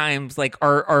oftentimes like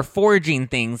are forging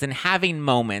things and having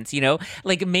moments, you know,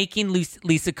 like making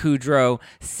Lisa Kudrow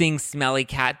sing Smelly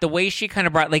Cat. The way she kind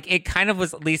of brought, like, it kind of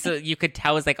was Lisa, you could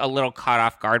tell was like a little caught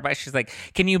off guard by. She's like,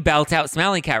 can you belt out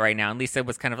Smelly Cat right now? And Lisa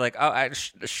was kind of like, oh,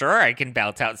 sure, I can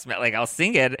belt out like I'll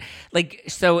sing it. Like,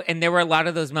 so, and there were a lot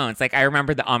of those moments. Like, I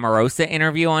remember the Omarosa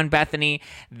interview on Bethenny.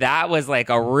 That was like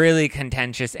a really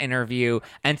contentious interview.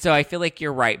 And so I feel like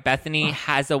you're right. Bethenny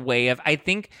has a way of, I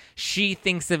think she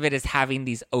thinks of it as having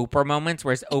these Oprah moments,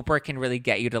 whereas Oprah can really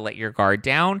get you to let your guard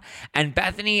down. And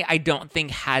Bethenny, I don't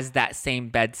think has that same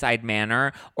bedside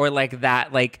manner or like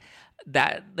that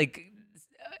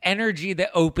energy that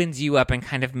opens you up and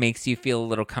kind of makes you feel a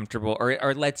little comfortable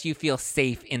or lets you feel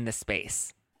safe in the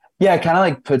space. Yeah, it kind of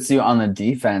like puts you on the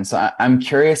defense. I'm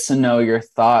curious to know your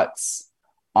thoughts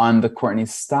on the Courtney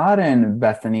Stodden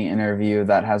Bethenny interview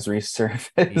that has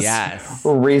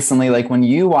resurfaced recently. Like when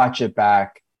you watch it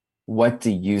back, what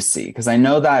do you see? Because I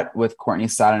know that with Courtney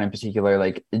Stodden in particular,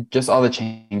 like just all the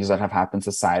changes that have happened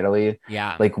societally,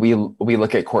 like we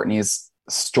look at Courtney's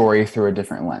story through a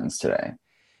different lens today.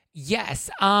 Yes.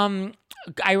 So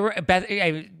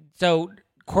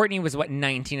Courtney was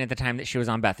 19 at the time that she was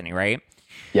on Bethenny, right?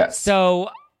 Yes. So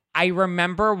I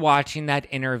remember watching that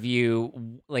interview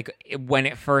like when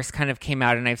it first kind of came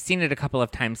out, and I've seen it a couple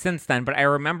of times since then, but I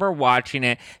remember watching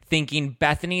it thinking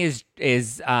Bethenny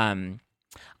is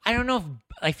I don't know if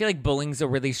I feel like bullying's a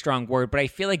really strong word, but I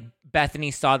feel like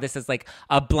Bethenny saw this as like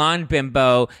a blonde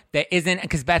bimbo that isn't,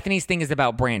 because Bethenny's thing is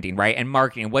about branding, right? And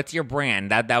marketing. What's your brand?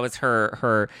 That was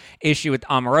her issue with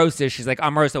Omarosa. She's like,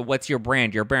 Omarosa, what's your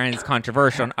brand? Your brand is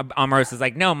controversial. And Omarosa's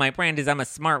like, no, my brand is I'm a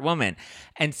smart woman.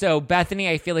 And so Bethenny,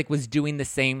 I feel like, was doing the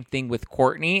same thing with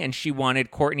Courtney, and she wanted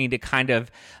Courtney to kind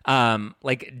of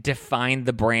like define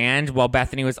the brand, while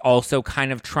Bethenny was also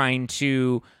kind of trying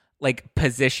to like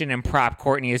position and prop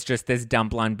Courtney as just this dumb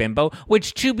blonde bimbo,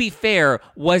 which, to be fair,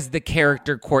 was the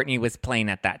character Courtney was playing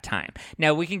at that time.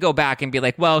 Now we can go back and be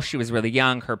like, well, she was really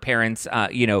young. Her parents,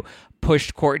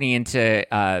 pushed Courtney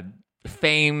into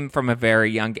fame from a very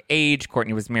young age.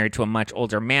 Courtney was married to a much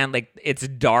older man. Like, it's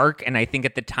dark. And I think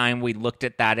at the time we looked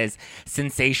at that as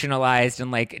sensationalized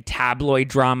and like tabloid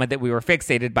drama that we were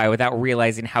fixated by without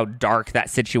realizing how dark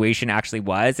that situation actually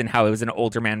was and how it was an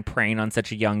older man preying on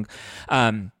such a young,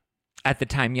 at the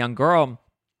time, young girl.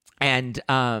 And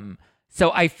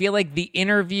so I feel like the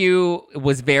interview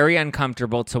was very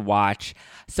uncomfortable to watch.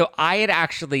 So I had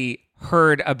actually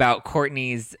heard about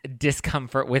Courtney's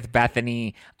discomfort with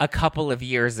Bethenny a couple of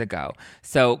years ago.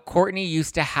 So Courtney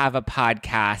used to have a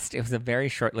podcast. It was a very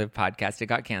short-lived podcast. It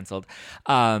got canceled,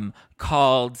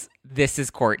 called This Is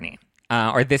Courtney,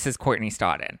 or This Is Courtney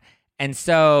Stodden. And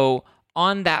so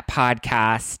on that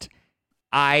podcast,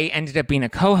 I ended up being a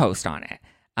co-host on it.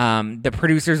 The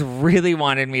producers really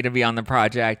wanted me to be on the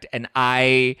project, and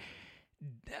I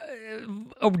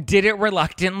did it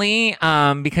reluctantly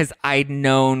because I'd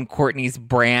known Courtney's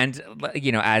brand,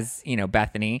 as,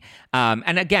 Bethenny.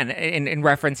 And again, in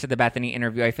reference to the Bethenny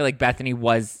interview, I feel like Bethenny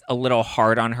was a little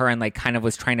hard on her and like kind of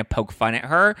was trying to poke fun at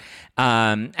her.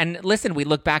 And listen, we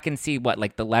look back and see the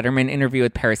Letterman interview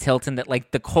with Paris Hilton, that like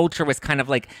the culture was kind of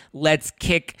like, let's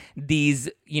kick these,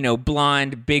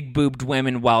 blonde, big boobed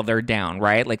women while they're down,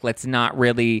 right? Like, let's not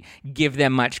really give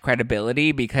them much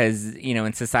credibility because,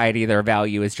 in society, their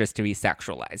value is just to be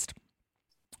sexualized.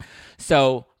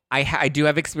 So I do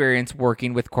have experience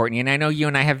working with Courtney, and I know you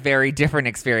and I have very different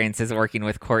experiences working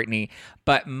with Courtney,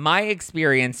 but my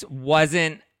experience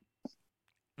wasn't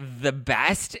the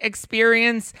best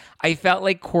experience. I felt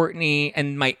like Courtney,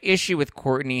 and my issue with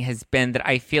Courtney has been that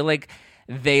I feel like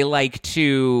they like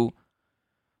to,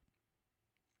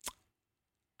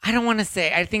 I don't want to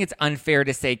say, I think it's unfair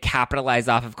to say capitalize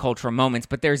off of cultural moments,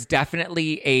 but there's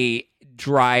definitely a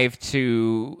drive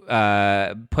to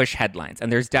push headlines,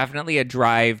 and there's definitely a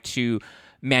drive to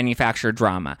manufacture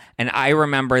drama. And I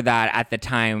remember that at the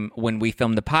time when we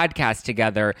filmed the podcast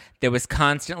together, there was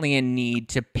constantly a need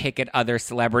to pick at other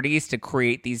celebrities to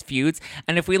create these feuds.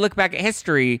 And if we look back at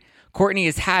history, Courtney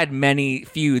has had many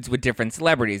feuds with different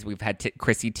celebrities. We've had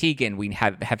Chrissy Teigen, we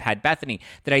have had Bethenny,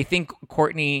 that I think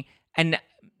Courtney, and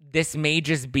this may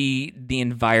just be the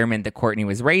environment that Courtney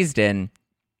was raised in,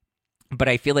 but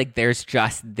I feel like there's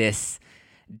just this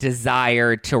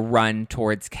desire to run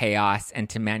towards chaos and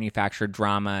to manufacture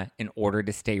drama in order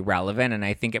to stay relevant. And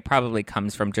I think it probably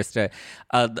comes from just a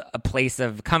place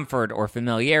of comfort or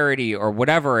familiarity or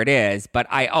whatever it is. But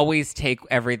I always take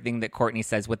everything that Courtney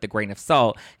says with a grain of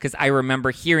salt, because I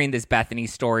remember hearing this Bethenny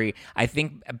story, I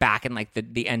think back in like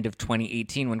the end of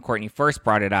 2018 when Courtney first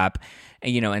brought it up,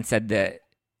 and said that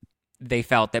they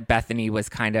felt that Bethenny was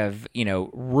kind of,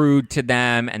 rude to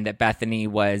them, and that Bethenny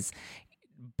was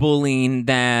bullying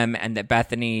them, and that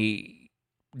Bethenny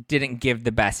didn't give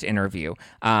the best interview.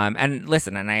 And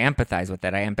listen, and I empathize with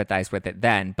it. I empathized with it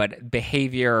then, but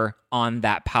behavior on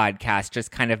that podcast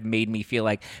just kind of made me feel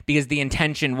like, because the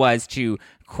intention was to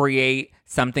create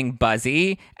something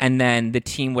buzzy, and then the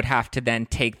team would have to then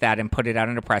take that and put it out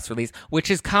in a press release, which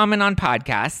is common on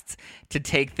podcasts, to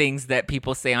take things that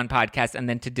people say on podcasts and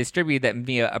then to distribute them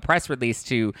via a press release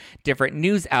to different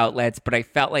news outlets. But I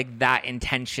felt like that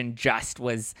intention just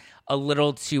was a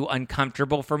little too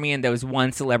uncomfortable for me. And there was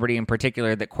one celebrity in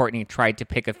particular that Courtney tried to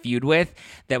pick a feud with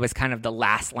that was kind of the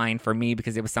last line for me,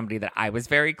 because it was somebody that I was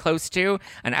very close to.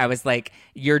 And I was like,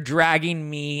 you're dragging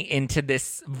me into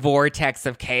this vortex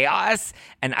of chaos,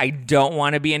 and I don't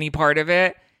want to be any part of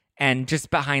it. And just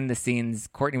behind the scenes,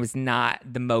 Courtney was not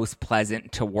the most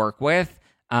pleasant to work with.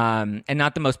 And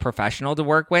not the most professional to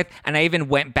work with. And I even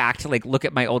went back to look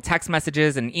at my old text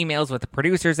messages and emails with the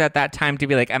producers at that time to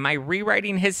be like, am I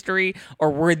rewriting history,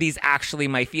 or were these actually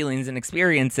my feelings and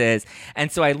experiences?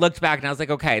 And so I looked back and I was like,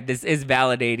 okay, this is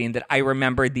validating that I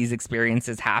remembered these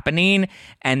experiences happening,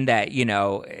 and that,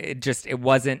 it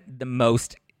wasn't the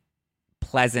most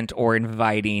pleasant or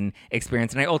inviting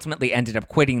experience. And I ultimately ended up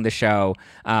quitting the show.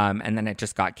 And then it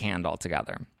just got canned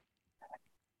altogether.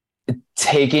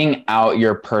 Taking out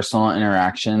your personal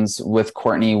interactions with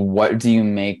Courtney, what do you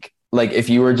make, if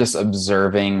you were just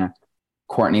observing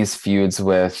Courtney's feuds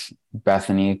with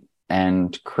Bethenny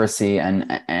and Chrissy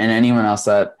and anyone else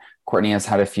that Courtney has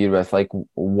had a feud with,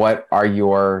 what are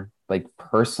your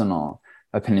personal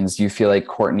opinions? Do you feel like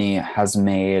Courtney has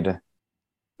made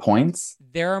points?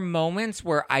 There are moments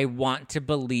where I want to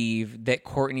believe that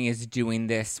Courtney is doing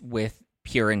this with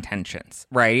pure intentions,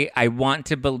 right? I want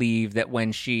to believe that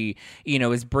when she,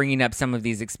 is bringing up some of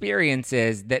these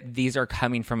experiences, that these are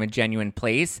coming from a genuine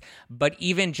place. But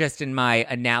even just in my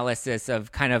analysis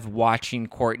of kind of watching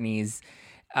Courtney's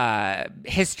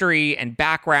history and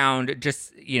background,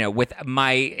 just, with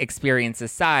my experience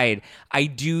aside, I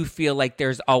do feel like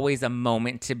there's always a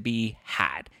moment to be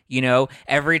had.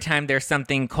 Every time there's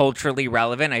something culturally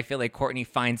relevant, I feel like Courtney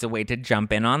finds a way to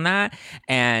jump in on that.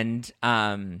 And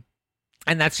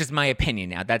that's just my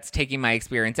opinion now. That's taking my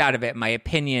experience out of it. My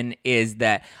opinion is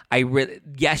that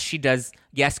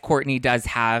yes, Courtney does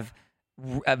have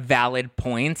valid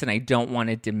points, and I don't want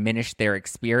to diminish their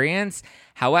experience.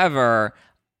 However,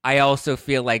 I also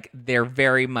feel like there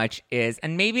very much is,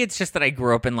 and maybe it's just that I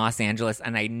grew up in Los Angeles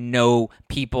and I know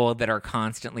people that are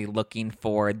constantly looking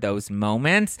for those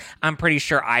moments. I'm pretty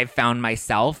sure I've found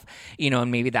myself, and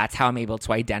maybe that's how I'm able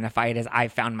to identify it, as I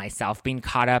found myself being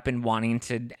caught up in wanting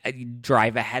to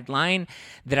drive a headline,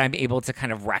 that I'm able to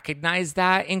kind of recognize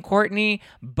that in Courtney.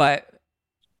 But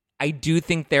I do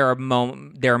think there are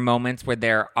moments where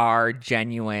there are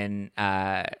genuine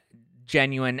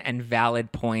and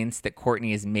valid points that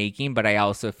Courtney is making, but I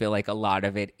also feel like a lot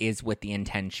of it is with the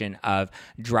intention of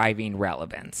driving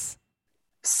relevance.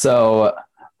 So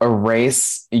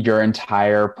erase your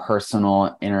entire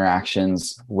personal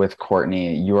interactions with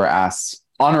Courtney. You were asked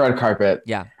on a red carpet,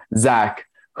 yeah, Zach,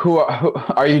 who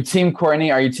are you, team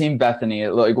Courtney? Are you team Bethenny?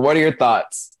 What are your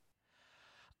thoughts?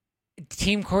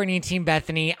 Team Courtney, Team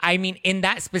Bethenny. I mean, in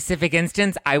that specific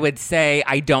instance, I would say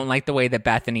I don't like the way that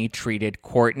Bethenny treated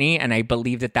Courtney, and I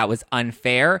believe that that was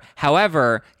unfair.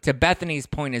 However, to Bethenny's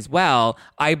point as well,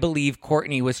 I believe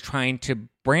Courtney was trying to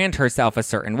brand herself a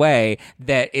certain way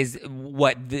that is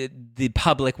what the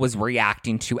public was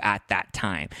reacting to at that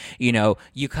time. You know,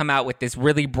 you come out with this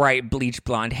really bright bleach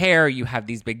blonde hair, you have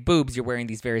these big boobs, you're wearing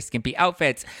these very skimpy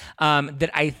outfits,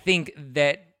 that I think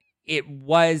that it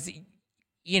was...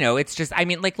 You know, it's just, I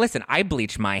mean, like, listen, I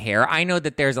bleach my hair. I know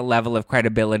that there's a level of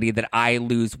credibility that I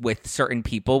lose with certain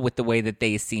people with the way that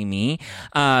they see me.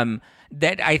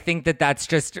 That I think that that's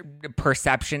just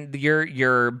perception.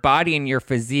 Your body and your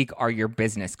physique are your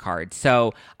business card.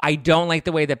 So I don't like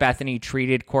the way that Bethenny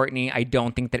treated Courtney. I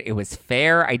don't think that it was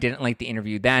fair. I didn't like the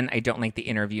interview then. I don't like the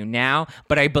interview now.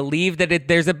 But I believe that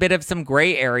there's a bit of some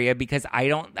gray area because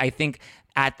I think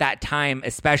at that time,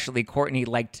 especially, Courtney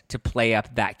liked to play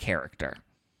up that character.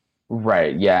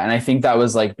 Right. Yeah. And I think that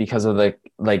was like because of the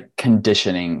like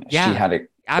conditioning she had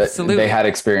absolutely they had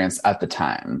experienced at the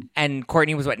time. And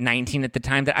Courtney was 19 at the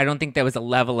time. That I don't think there was a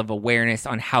level of awareness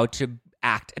on how to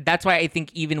act. That's why I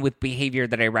think even with behavior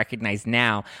that I recognize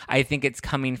now, I think it's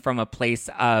coming from a place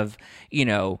of, you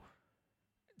know,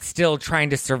 still trying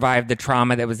to survive the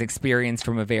trauma that was experienced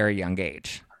from a very young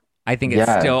age. I think it's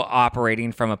still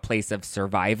operating from a place of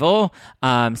survival.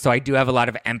 So I do have a lot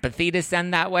of empathy to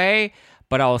send that way.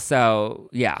 But also,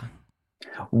 yeah.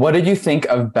 What did you think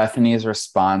of Bethenny's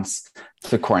response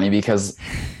to Courtney? Because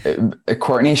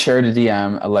Courtney shared a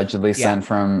DM allegedly sent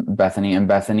from Bethenny, and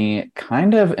Bethenny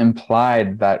kind of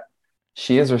implied that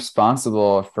she is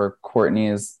responsible for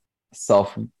Courtney's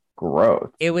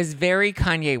self-growth. It was very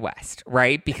Kanye West,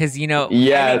 right? Because, you know,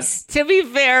 yes. I mean, to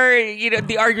be fair, you know,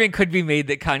 the argument could be made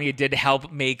that Kanye did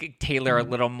help make Taylor a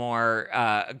little more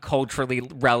culturally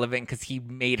relevant because he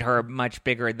made her much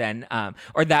bigger than,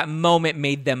 or that moment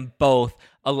made them both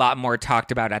a lot more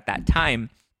talked about at that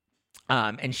time.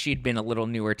 And she'd been a little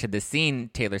newer to the scene,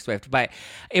 Taylor Swift. But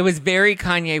it was very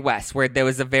Kanye West, where there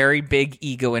was a very big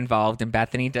ego involved, and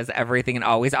Bethenny does everything and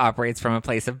always operates from a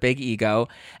place of big ego.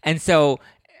 And so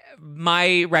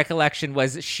my recollection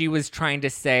was she was trying to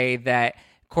say that,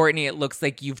 Courtney, it looks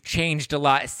like you've changed a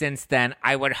lot since then.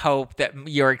 I would hope that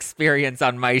your experience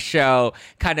on my show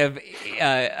kind of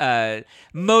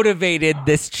motivated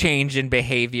this change in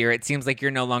behavior. It seems like you're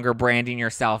no longer branding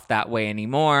yourself that way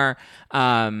anymore.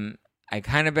 I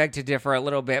kind of beg to differ a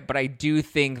little bit, but I do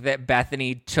think that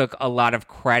Bethenny took a lot of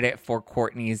credit for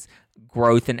Courtney's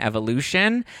growth and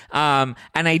evolution. And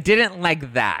I didn't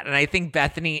like that. And I think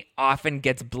Bethenny often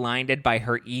gets blinded by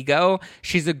her ego.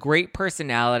 She's a great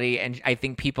personality, and I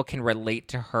think people can relate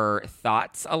to her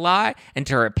thoughts a lot and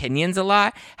to her opinions a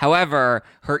lot. However,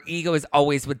 her ego is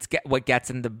always what gets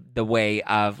in the way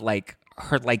of like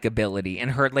her likability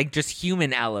and her like just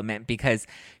human element, because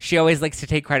she always likes to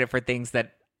take credit for things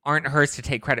that aren't hers to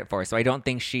take credit for. So I don't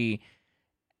think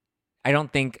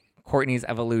Courtney's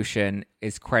evolution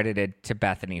is credited to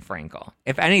Bethenny Frankel.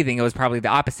 If anything, it was probably the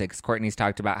opposite, because Courtney's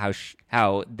talked about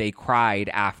how they cried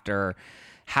after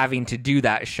having to do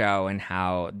that show and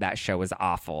how that show was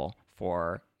awful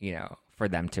for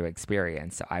them to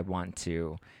experience. So I want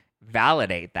to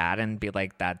validate that and be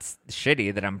like, that's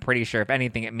shitty, that I'm pretty sure, if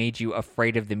anything, it made you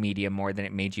afraid of the media more than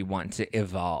it made you want to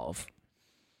evolve.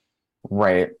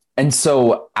 Right. And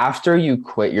so after you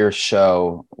quit your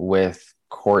show with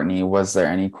Courtney, was there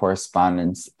any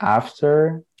correspondence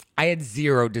after? I had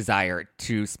zero desire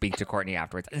to speak to Courtney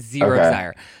afterwards. Zero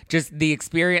desire. Just the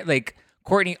experience, like,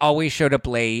 Courtney always showed up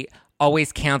late,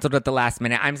 always canceled at the last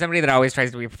minute. I'm somebody that always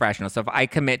tries to be professional. So if I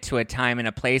commit to a time and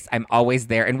a place, I'm always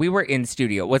there. And we were in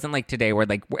studio. It wasn't like today or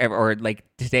like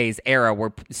today's era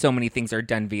where so many things are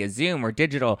done via Zoom or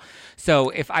digital.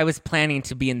 So if I was planning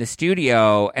to be in the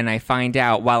studio and I find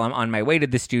out while I'm on my way to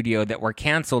the studio that we're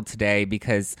canceled today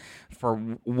because for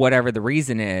whatever the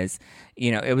reason is,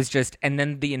 it was just, and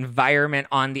then the environment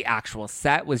on the actual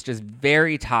set was just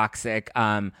very toxic.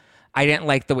 I didn't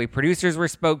like the way producers were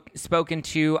spoken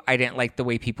to. I didn't like the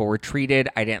way people were treated.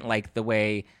 I didn't like the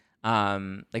way,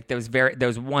 there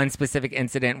was one specific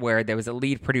incident where there was a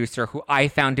lead producer who I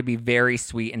found to be very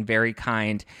sweet and very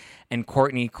kind, and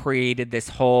Courtney created this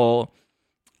whole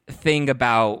thing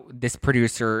about this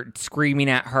producer screaming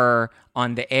at her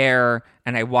on the air,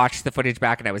 and I watched the footage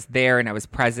back, and I was there, and I was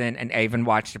present, and I even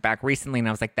watched it back recently, and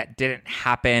I was like, that didn't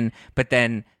happen, but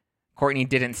then Courtney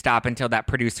didn't stop until that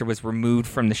producer was removed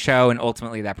from the show, and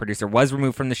ultimately that producer was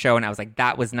removed from the show, and I was like,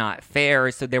 that was not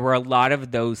fair. So there were a lot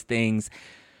of those things.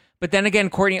 But then again,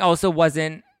 Courtney also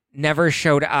never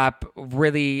showed up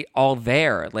really all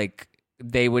there. Like,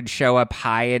 they would show up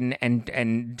high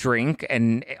and drink,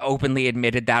 and openly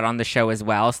admitted that on the show as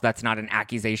well. So that's not an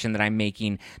accusation that I'm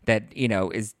making that, you know,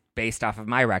 is based off of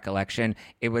my recollection.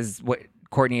 It was what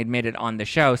Courtney admitted on the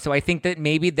show. So I think that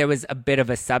maybe there was a bit of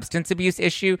a substance abuse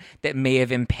issue that may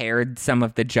have impaired some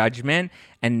of the judgment,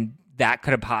 and that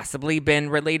could have possibly been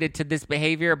related to this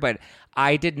behavior. But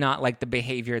I did not like the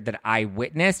behavior that I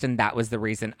witnessed, and that was the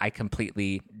reason I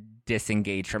completely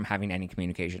disengaged from having any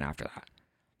communication after that.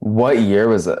 What year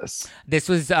was this? This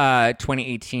was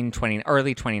 2018,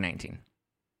 early 2019.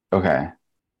 Okay.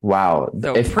 Wow.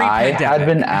 So if I had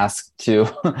been asked to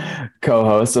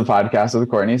co-host a podcast with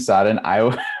Courtney Stodden, I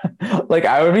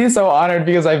would be so honored,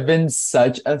 because I've been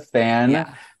such a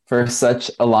fan for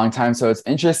such a long time. So it's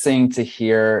interesting to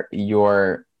hear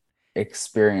your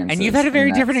experience. And you've had a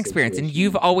very different experience, and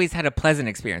you've always had a pleasant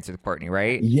experience with Courtney,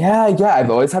 right? Yeah. I've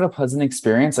always had a pleasant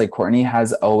experience. Like, Courtney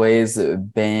has always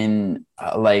been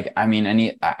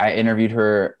I interviewed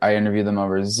them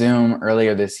over Zoom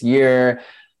earlier this year.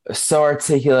 So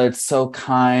articulate, so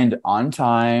kind, on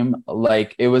time.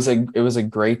 Like, it was a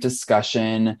great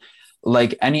discussion.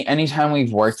 Like, anytime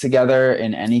we've worked together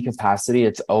in any capacity,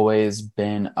 it's always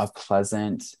been a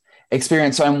pleasant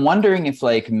experience. So I'm wondering if,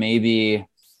 like, maybe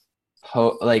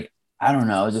I don't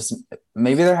know, just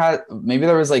maybe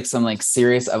there was like some like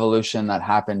serious evolution that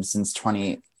happened since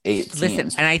 2018.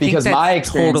 Listen, and I think because that's my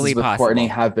experiences totally with possible. Courtney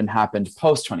happened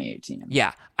post 2018.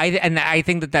 Yeah, I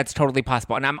think that that's totally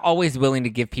possible, and I'm always willing to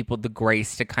give people the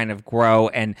grace to kind of grow.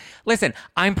 And listen,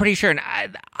 I'm pretty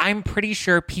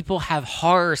sure people have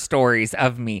horror stories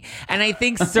of me, and I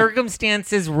think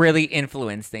circumstances really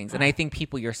influence things, and I think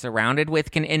people you're surrounded with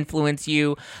can influence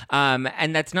you.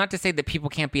 And that's not to say that people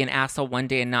can't be an asshole one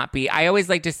day and not be. I always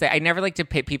like to say, I never like to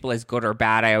pit people as good or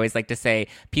bad. I always like to say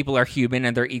people are human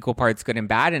and they're equal parts good and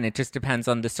bad, and it just depends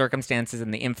on the circumstances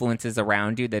and the influences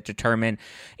around you that determine,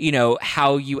 you know,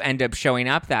 how you end up showing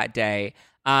up that day.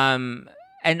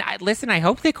 And I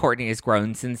hope that Courtney has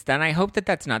grown since then. I hope that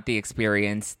that's not the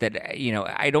experience that, you know,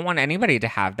 I don't want anybody to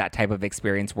have that type of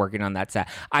experience working on that set.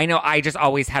 I know I just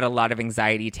always had a lot of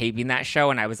anxiety taping that show,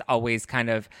 and I was always kind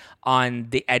of on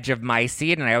the edge of my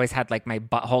seat, and I always had like my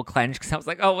butthole clenched because I was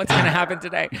like, oh, what's going to happen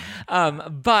today?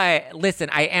 But listen,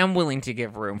 I am willing to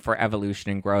give room for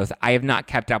evolution and growth. I have not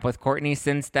kept up with Courtney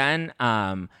since then,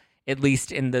 at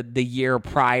least in the year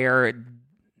prior.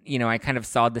 You know, I kind of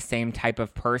saw the same type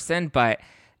of person, but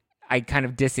I kind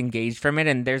of disengaged from it.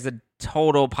 And there's a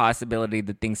total possibility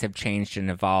that things have changed and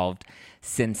evolved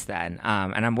since then.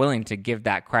 And I'm willing to give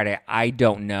that credit. I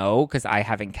don't know, because I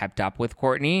haven't kept up with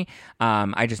Courtney.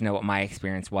 I just know what my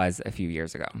experience was a few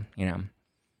years ago, you know?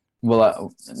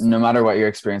 Well, no matter what your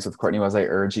experience with Courtney was, I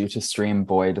urge you to stream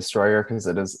Boy Destroyer, because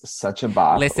it is such a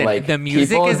bop. Listen, like, the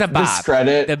music is a bop.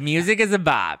 The music is a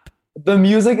bop. The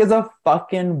music is a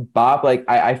fucking bop. Like,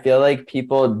 I feel like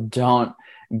people don't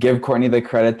give Courtney the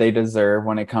credit they deserve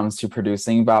when it comes to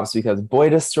producing bops, because Boy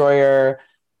Destroyer,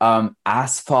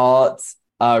 Asphalt,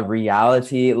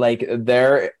 Reality, like,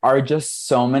 there are just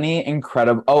so many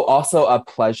incredible. Oh, also A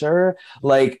Pleasure.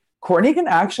 Like, Courtney can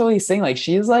actually sing. Like,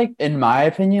 she's like, in my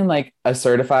opinion, like a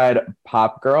certified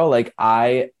pop girl. Like,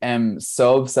 I am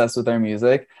so obsessed with her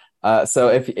music. So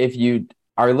if you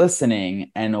are listening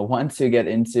and want to get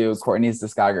into Courtney's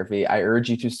discography, I urge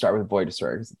you to start with Boy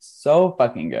Destroyer, because it's so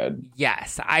fucking good.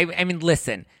 Yes. I mean,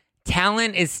 listen,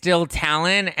 talent is still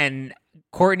talent, and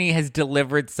Courtney has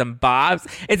delivered some bops.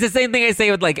 It's the same thing I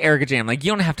say with like Erica Jam. Like,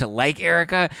 you don't have to like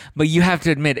Erica, but you have to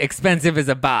admit Expensive is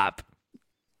a bop.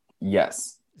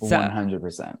 Yes,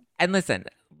 100%. And listen,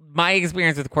 my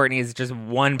experience with Courtney is just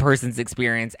one person's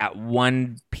experience at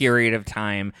one period of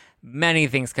time. Many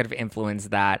things could have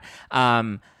influenced that.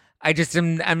 I'm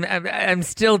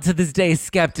still to this day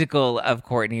skeptical of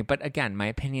Courtney, but again, my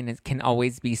opinion can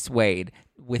always be swayed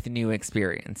with new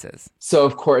experiences. So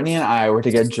if Courtney and I were to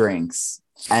get drinks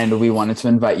and we wanted to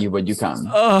invite you, would you come?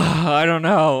 Oh, I don't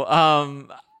know.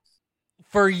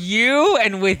 For you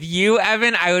and with you,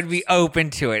 Evan, I would be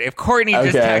open to it. If Courtney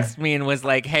just texted me and was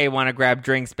like, hey, want to grab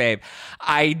drinks, babe,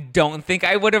 I don't think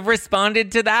I would have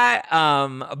responded to that.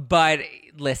 But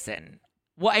listen,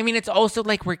 well, I mean, it's also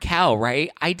like Raquel,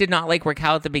 right? I did not like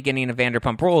Raquel at the beginning of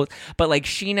Vanderpump Rules, but like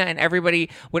Sheena and everybody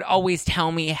would always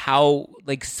tell me how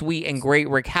like sweet and great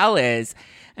Raquel is.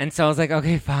 And so I was like,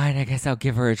 okay, fine. I guess I'll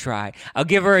give her a try. I'll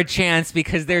give her a chance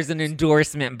because there's an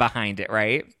endorsement behind it,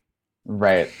 right?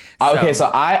 Right. Okay, so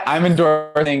I'm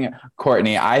endorsing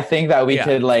Courtney. I think that we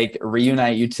could like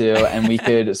reunite you two, and we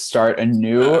could start a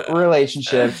new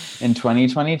relationship in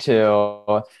 2022.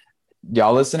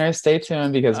 Y'all listeners, stay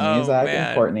tuned, because me, Zach,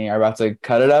 and Courtney are about to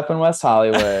cut it up in West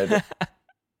Hollywood.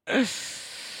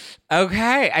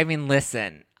 Okay. I mean,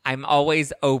 listen, I'm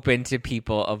always open to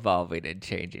people evolving and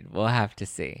changing. We'll have to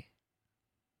see.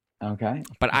 Okay.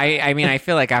 But I mean, I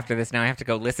feel like after this now I have to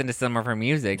go listen to some of her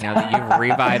music now that you've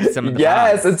revived some of the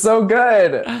Yes, pops. it's so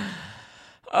good.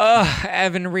 Oh,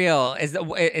 Evan Real.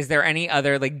 Is there any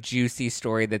other like juicy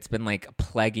story that's been like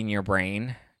plaguing your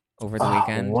brain over the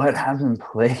weekend? What has been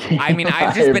plaguing I mean,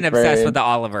 I've just been my obsessed brain? with the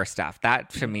Oliver stuff. That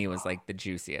to me was like the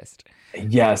juiciest.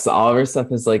 Yes, the Oliver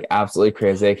stuff is like absolutely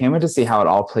crazy. I can't wait to see how it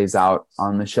all plays out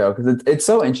on the show because it's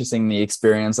so interesting the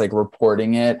experience, like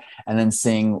reporting it and then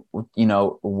seeing,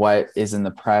 what is in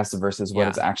the press versus what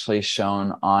is actually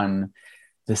shown on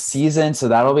the season. So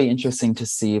that'll be interesting to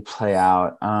see play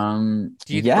out.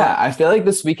 I feel like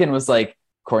this weekend was like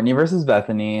Courtney versus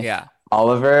Bethenny. Yeah.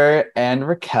 Oliver and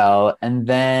Raquel, and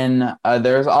then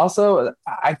there's also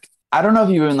I don't know if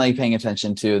you've been like paying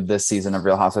attention to this season of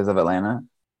Real Housewives of Atlanta.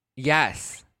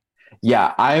 Yes.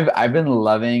 Yeah, I've been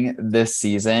loving this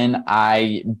season.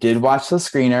 I did watch the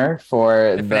screener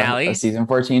for the finale? The season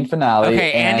 14 finale.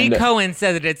 Okay, Andy Cohen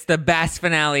said that it's the best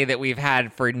finale that we've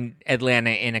had for Atlanta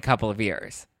in a couple of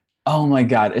years. Oh my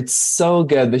God, it's so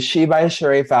good. The She by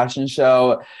Sheree fashion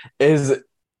show is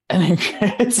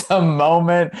it's a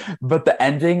moment, but the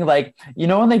ending, like,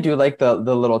 when they do like the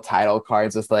little title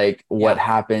cards with like what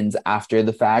happens after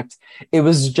the fact, it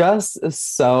was just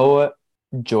so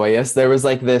joyous. There was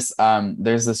like this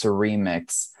there's this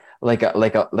remix, like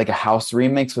a house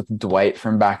remix with Dwight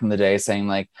from back in the day saying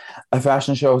like a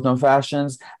fashion show with no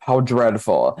fashions, how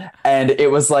dreadful. And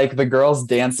it was like the girls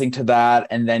dancing to that,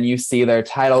 and then you see their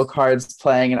title cards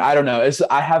playing, and I don't know,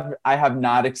 I have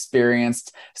not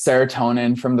experienced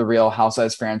serotonin from the Real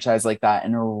Housewives franchise like that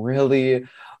in a really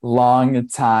long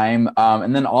time.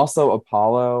 And then also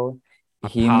Apollo.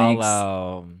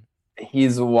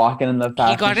 He's walking in the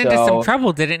fashion show. He got into some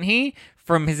trouble, didn't he?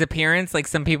 From his appearance, like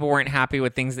some people weren't happy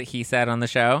with things that he said on the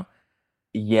show.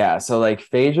 Yeah, so like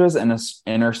Phaedra's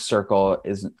inner circle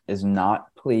is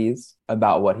not pleased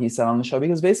about what he said on the show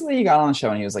because basically he got on the show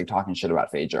and he was like talking shit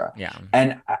about Phaedra. Yeah.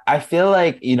 And I feel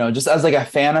like, just as like a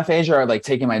fan of Phaedra, or like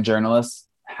taking my journalist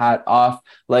hat off,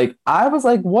 like I was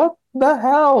like, what the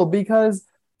hell? Because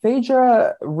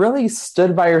Phaedra really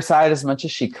stood by your side as much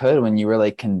as she could when you were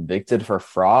like convicted for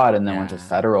fraud and then went to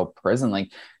federal prison.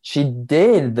 Like she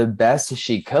did the best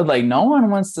she could. Like no one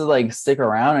wants to like stick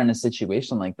around in a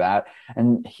situation like that.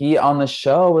 And he on the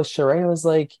show with Sheree was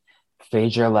like,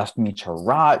 Phaedra left me to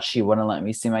rot. She wouldn't let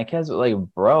me see my kids. But like,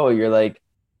 bro, you're like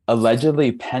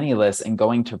allegedly penniless and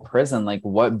going to prison. Like,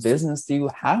 what business do you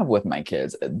have with my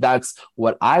kids? That's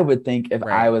what I would think if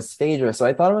I was Phaedra. So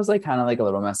I thought it was like kind of like a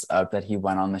little messed up that he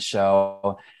went on the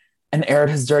show and aired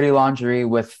his dirty laundry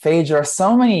with Phaedra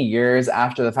so many years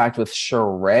after the fact with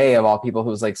Sheree, of all people,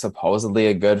 who's like supposedly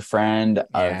a good friend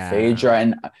of Phaedra.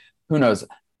 And who knows?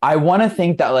 I want to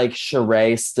think that like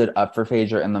Sheree stood up for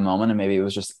Phaedra in the moment and maybe it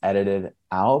was just edited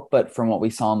out. But from what we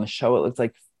saw on the show, it looks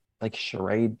like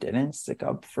Sheree didn't stick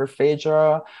up for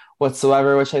Phaedra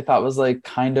whatsoever, which I thought was like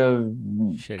kind of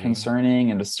concerning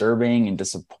and disturbing and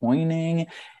disappointing.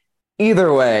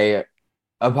 Either way,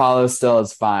 Apollo still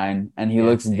is fine, and he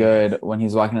looks good when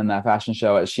he's walking in that fashion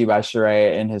show at She by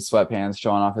Sheree in his sweatpants,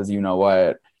 showing off his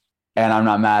you-know-what, and I'm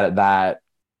not mad at that.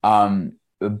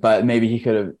 But maybe he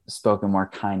could have spoken more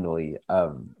kindly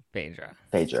of Phaedra,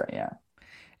 yeah.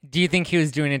 Do you think he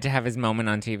was doing it to have his moment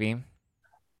on TV?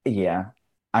 Yeah.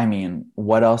 I mean,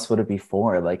 what else would it be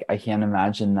for? Like, I can't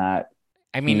imagine that.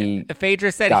 I mean,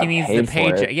 Phaedra said he needs the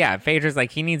paycheck. Yeah, Phaedra's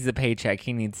like, he needs the paycheck.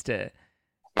 He needs to.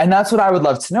 And that's what I would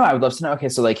love to know. I would love to know, okay,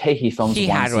 so like, hey, he films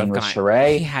one scene with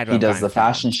Sheree. He does the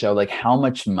fashion show. Like, how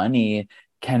much money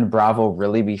can Bravo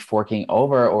really be forking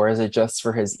over? Or is it just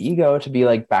for his ego to be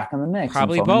like back in the mix?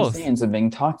 Probably both. Scenes and being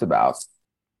talked about.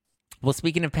 Well,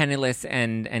 speaking of penniless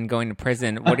and going to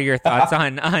prison, what are your thoughts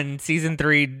on season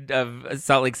 3 of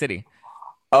Salt Lake City?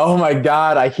 Oh my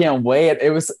God, I can't wait.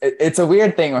 It's a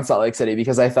weird thing with Salt Lake City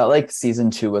because I felt like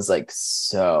season 2 was like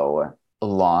so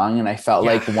long, and I felt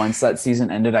like once that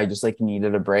season ended, I just like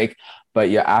needed a break. But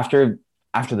yeah, after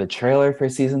the trailer for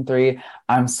season 3,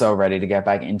 I'm so ready to get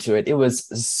back into it. It was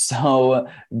so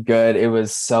good. It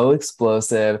was so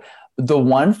explosive. The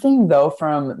one thing though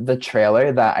from the trailer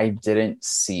that I didn't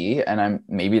see, and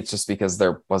maybe it's just because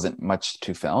there wasn't much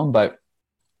to film, but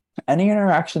any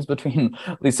interactions between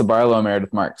Lisa Barlow and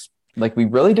Meredith Marks. Like, we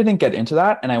really didn't get into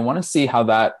that, and I want to see how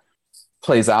that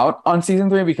plays out on season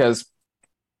 3 because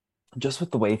just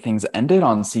with the way things ended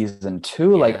on season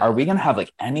 2, like, are we Yeah. gonna have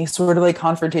like any sort of like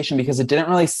confrontation? Because it didn't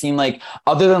really seem like,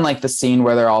 other than like the scene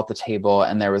where they're all at the table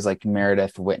and there was like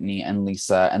Meredith, Whitney, and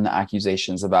Lisa, and the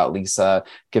accusations about Lisa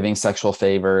giving sexual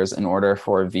favors in order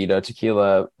for Vita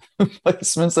tequila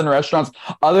placements in restaurants.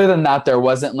 Other than that, there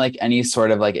wasn't like any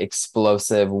sort of like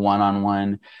explosive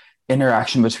one-on-one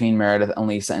interaction between Meredith and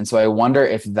Lisa. And so I wonder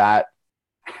if that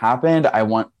happened. I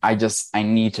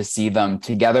need to see them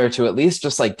together to at least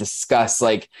just like discuss,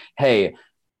 like, hey,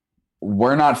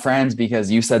 we're not friends because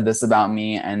you said this about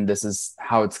me and this is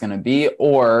how it's going to be.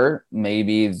 Or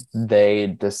maybe they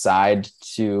decide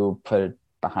to put it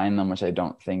behind them, which I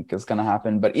don't think is going to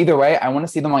happen. But either way, I want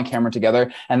to see them on camera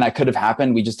together, and that could have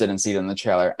happened. We just didn't see it in the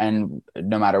trailer. And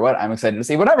no matter what, I'm excited to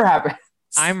see whatever happens.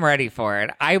 I'm ready for it.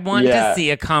 I want to Yeah. see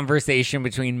a conversation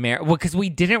between well, because we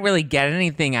didn't really get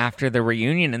anything after the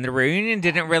reunion, and the reunion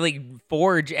didn't really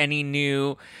forge any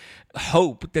new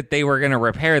hope that they were going to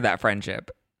repair that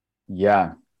friendship.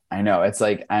 Yeah, I know. It's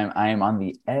like I'm on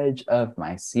the edge of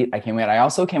my seat. I can't wait. I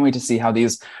also can't wait to see how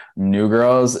these new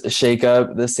girls shake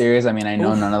up this series. I mean, I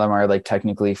know none Oof. of them are like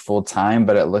technically full time,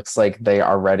 but it looks like they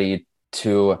are ready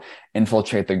to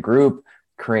infiltrate the group,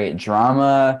 create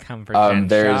drama. Come for Jen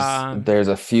Shaw. There's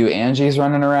a few Angies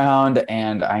running around,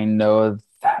 and I know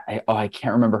that I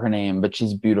can't remember her name, but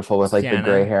she's beautiful with like the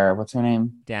gray Dana. hair. What's her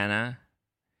name? Dana.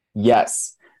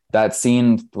 Yes, that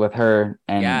scene with her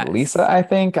and Yes. Lisa, I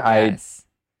think. Yes.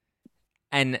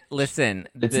 And listen,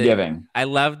 It's giving. I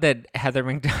love that Heather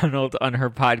McDonald on her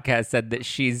podcast said that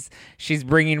she's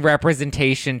bringing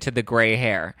representation to the gray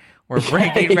hair. We're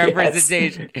bringing Yes.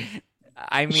 representation.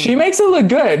 I mean, She makes it look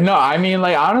good. No, I mean,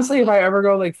 like, honestly, if I ever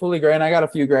go like fully gray, and I got a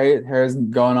few gray hairs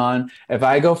going on, if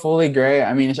I go fully gray,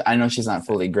 I mean, I know she's not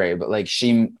fully gray, but like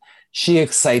she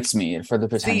excites me for the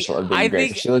see, potential of I being gray.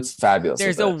 think She looks fabulous with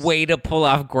there's a this. way to pull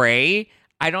off gray.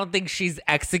 I don't think she's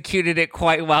executed it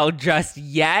quite well just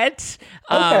yet.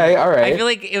 Okay, all I right. feel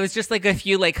like it was just like a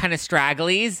few like kind of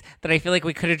stragglies that I feel like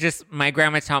we could have just. My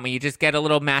grandma taught me you just get a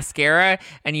little mascara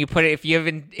and you put it if you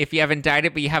haven't dyed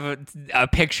it, but you have a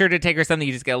picture to take or something.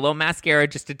 You just get a little mascara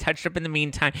just to touch up in the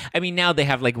meantime. I mean, now they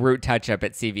have like root touch up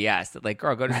at CVS. That like,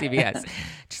 girl, go to CVS,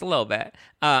 just a little bit.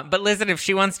 But listen, if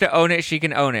she wants to own it, she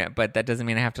can own it. But that doesn't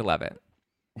mean I have to love it.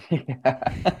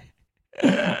 Yeah.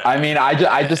 I mean,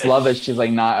 I just love that she's like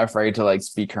not afraid to like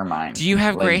speak her mind. Do you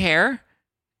have Like, gray hair?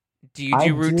 Do you I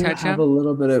do root do touch have up? a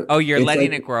little bit of. Oh, you're It's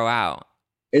letting like it grow out.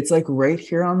 it's like right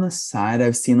here on the side.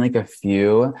 I've seen like a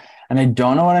few, and I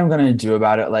don't know what I'm gonna do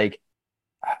about it. Like,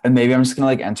 maybe I'm just gonna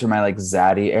like enter my like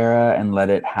Zaddy era and let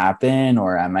it happen,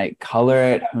 or I might color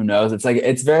it. Who knows? It's like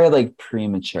it's very like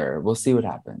premature. We'll see what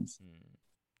happens.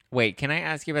 Wait, can I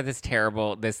ask you about this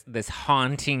terrible, this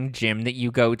haunting gym that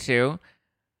you go to?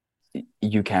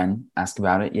 You can ask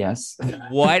about it. Yes.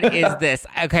 What is this?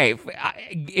 Okay,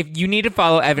 if you need to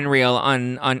follow Evan Real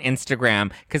on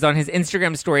Instagram, because on his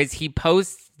Instagram stories he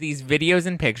posts these videos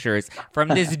and pictures from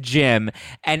this gym,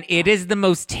 and it is the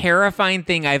most terrifying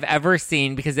thing I've ever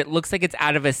seen because it looks like it's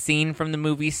out of a scene from the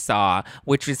movie Saw,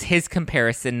 which was his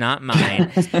comparison, not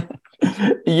mine.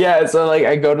 Yeah, so like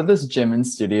I go to this gym in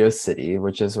Studio City,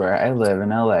 which is where I live in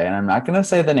LA, and I'm not gonna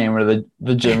say the name of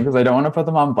the gym because I don't want to put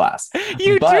them on blast.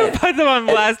 You do But put them on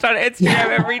blast on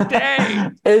Instagram every day.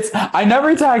 I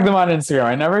never tag them on Instagram.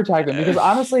 I never tag them because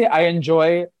honestly, I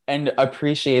enjoy and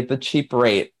appreciate the cheap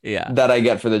rate Yeah. that I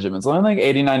get for the gym. It's only like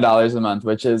 $89 a month,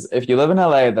 which is, if you live in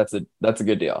LA, that's a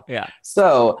good deal. Yeah.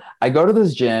 So I go to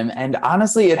this gym, and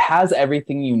honestly, it has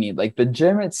everything you need. Like the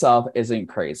gym itself isn't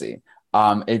crazy.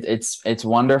 It's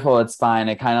wonderful. It's fine.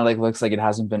 It kind of like looks like it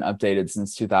hasn't been updated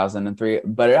since 2003,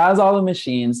 but it has all the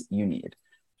machines you need.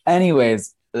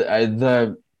 Anyways,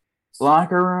 the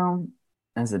locker room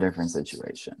is a different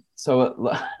situation.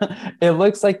 So it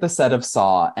looks like the set of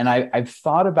Saw, and I've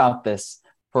thought about this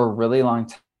for a really long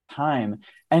time.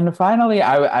 And finally,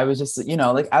 I was just,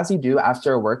 like as you do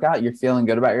after a workout, you're feeling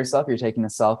good about yourself. You're taking a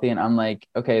selfie, and I'm like,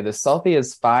 okay, the selfie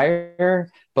is fire,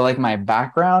 but like my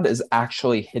background is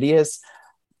actually hideous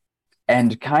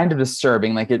and kind of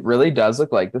disturbing. Like it really does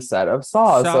look like the set of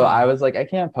Saw. So I was like, I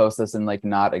can't post this and like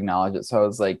not acknowledge it. So I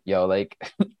was like, yo, like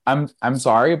I'm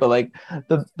sorry, but like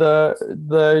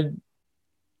the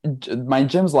my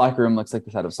gym's locker room looks like the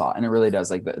set of Saw, and it really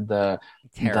does. Like the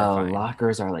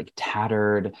lockers are like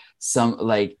tattered. Some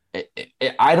like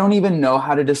I don't even know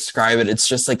how to describe it. It's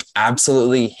just like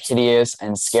absolutely hideous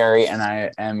and scary, and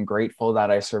I am grateful that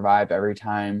I survive every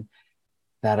time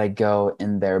that I go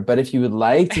in there. But if you would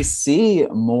like to see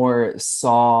more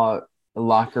Saw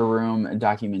locker room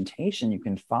documentation, you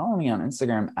can follow me on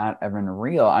Instagram at Evan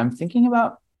Real. I'm thinking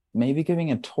about maybe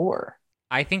giving a tour.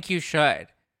 I think you should.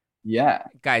 Yeah.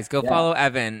 Guys, go follow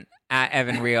Evan at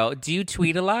Evan Real. Do you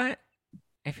tweet a lot?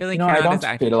 I feel like you're I not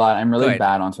don't tweet a lot. I'm really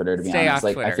bad on Twitter, to be Stay honest. off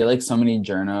Like, Twitter. I feel like so many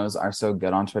journos are so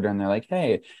good on Twitter, and they're like,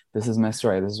 "Hey, this is my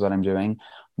story. This is what I'm doing."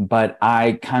 But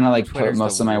I kind of like Twitter's put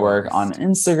most the of my work worst. on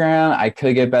Instagram. I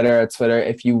could get better at Twitter.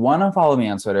 If you want to follow me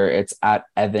on Twitter, it's at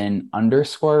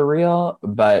Evan_real.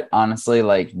 But honestly,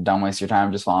 like, don't waste your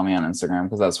time. Just follow me on Instagram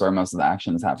because that's where most of the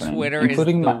action is happening. Twitter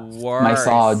including is the my worst.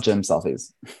 Saw gym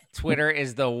selfies. Twitter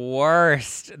is the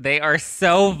worst. They are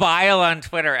so vile on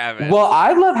Twitter, Evan. Well,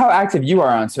 I love how active you are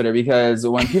on Twitter, because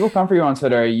when people come for you on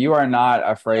Twitter, you are not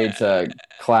afraid to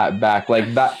clap back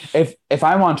like that. If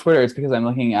I'm on Twitter, it's because I'm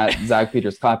looking at Zach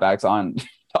Peters clapbacks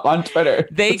on Twitter.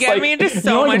 They get me into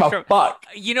so much fuck.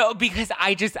 Because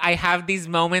I have these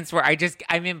moments where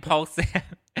I'm impulsive.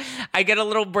 I get a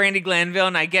little Brandy Glanville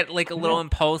and I get like a little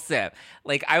impulsive.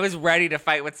 Like I was ready to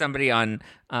fight with somebody on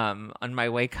my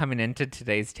way coming into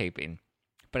today's taping,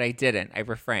 but I didn't. I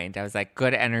refrained. I was like,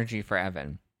 good energy for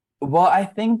Evan. Well, I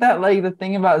think that like the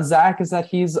thing about Zach is that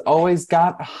he's always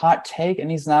got a hot take and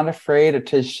he's not afraid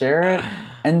to share it.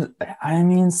 And I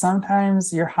mean,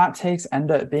 sometimes your hot takes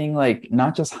end up being like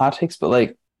not just hot takes, but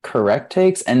like correct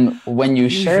takes. And when you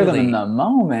share them in the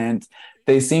moment,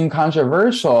 they seem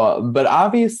controversial. But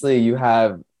obviously, you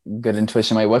have good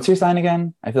intuition. Wait, what's your sign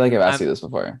again? I feel like I've asked you this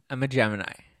before. I'm a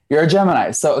Gemini. You're a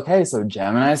Gemini. So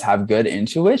Geminis have good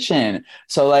intuition.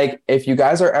 So like if you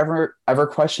guys are ever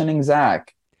questioning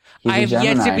Zach, I have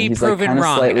yet to be proven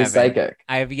wrong. Slightly psychic.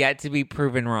 I have yet to be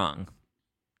proven wrong.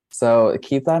 So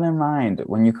keep that in mind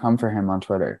when you come for him on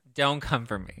Twitter. Don't come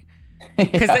for me.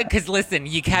 Because listen,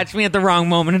 you catch me at the wrong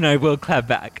moment and I will clap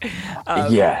back.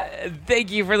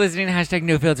 Thank you for listening to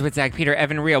 #NoFilter with Zach Peter.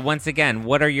 Evan Real, once again,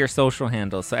 what are your social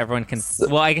handles so everyone can...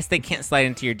 Well, I guess they can't slide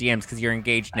into your DMs because you're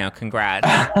engaged now. Congrats.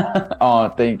 Oh,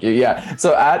 thank you. Yeah.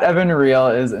 So at Evan Real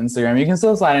is Instagram. You can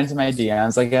still slide into my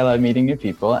DMs. Like, I love meeting new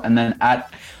people. And then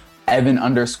at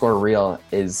Evan_real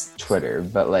is Twitter.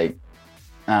 But like,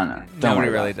 I don't know. Nobody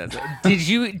really does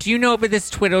it. Do you know about this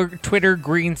Twitter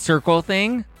green circle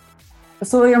thing?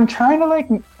 So like I'm trying to like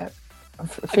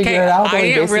figure it out, but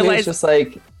like, basically it's just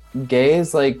like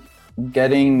gays like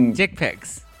getting dick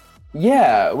pics.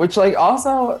 Yeah, which like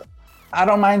also I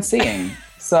don't mind seeing.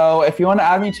 So if you want to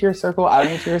add me to your circle, add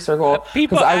me to your circle.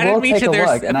 People added me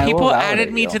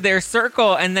to their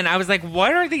circle, and then I was like,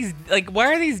 "What are these? Like,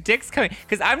 why are these dicks coming?"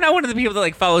 Because I'm not one of the people that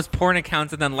like follows porn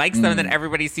accounts and then likes them, and then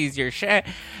everybody sees your shit.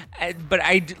 But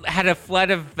I had a flood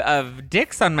of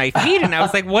dicks on my feed, and I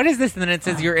was like, "What is this?" And then it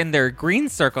says you're in their green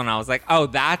circle, and I was like, "Oh,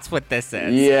 that's what this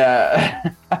is."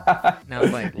 Yeah. And I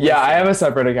was like, "Yeah, I have a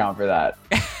separate account for that."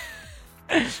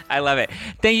 I love it.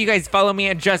 Thank you guys. Follow me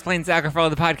at Just Plain Zach or follow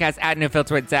the podcast at No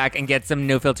Filter with Zach and get some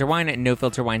No Filter wine at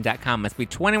nofilterwine.com. Must be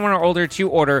 21 or older to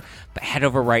order, but head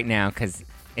over right now because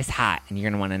it's hot and you're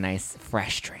going to want a nice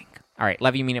fresh drink. All right.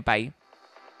 Love you. Mean it. Bye.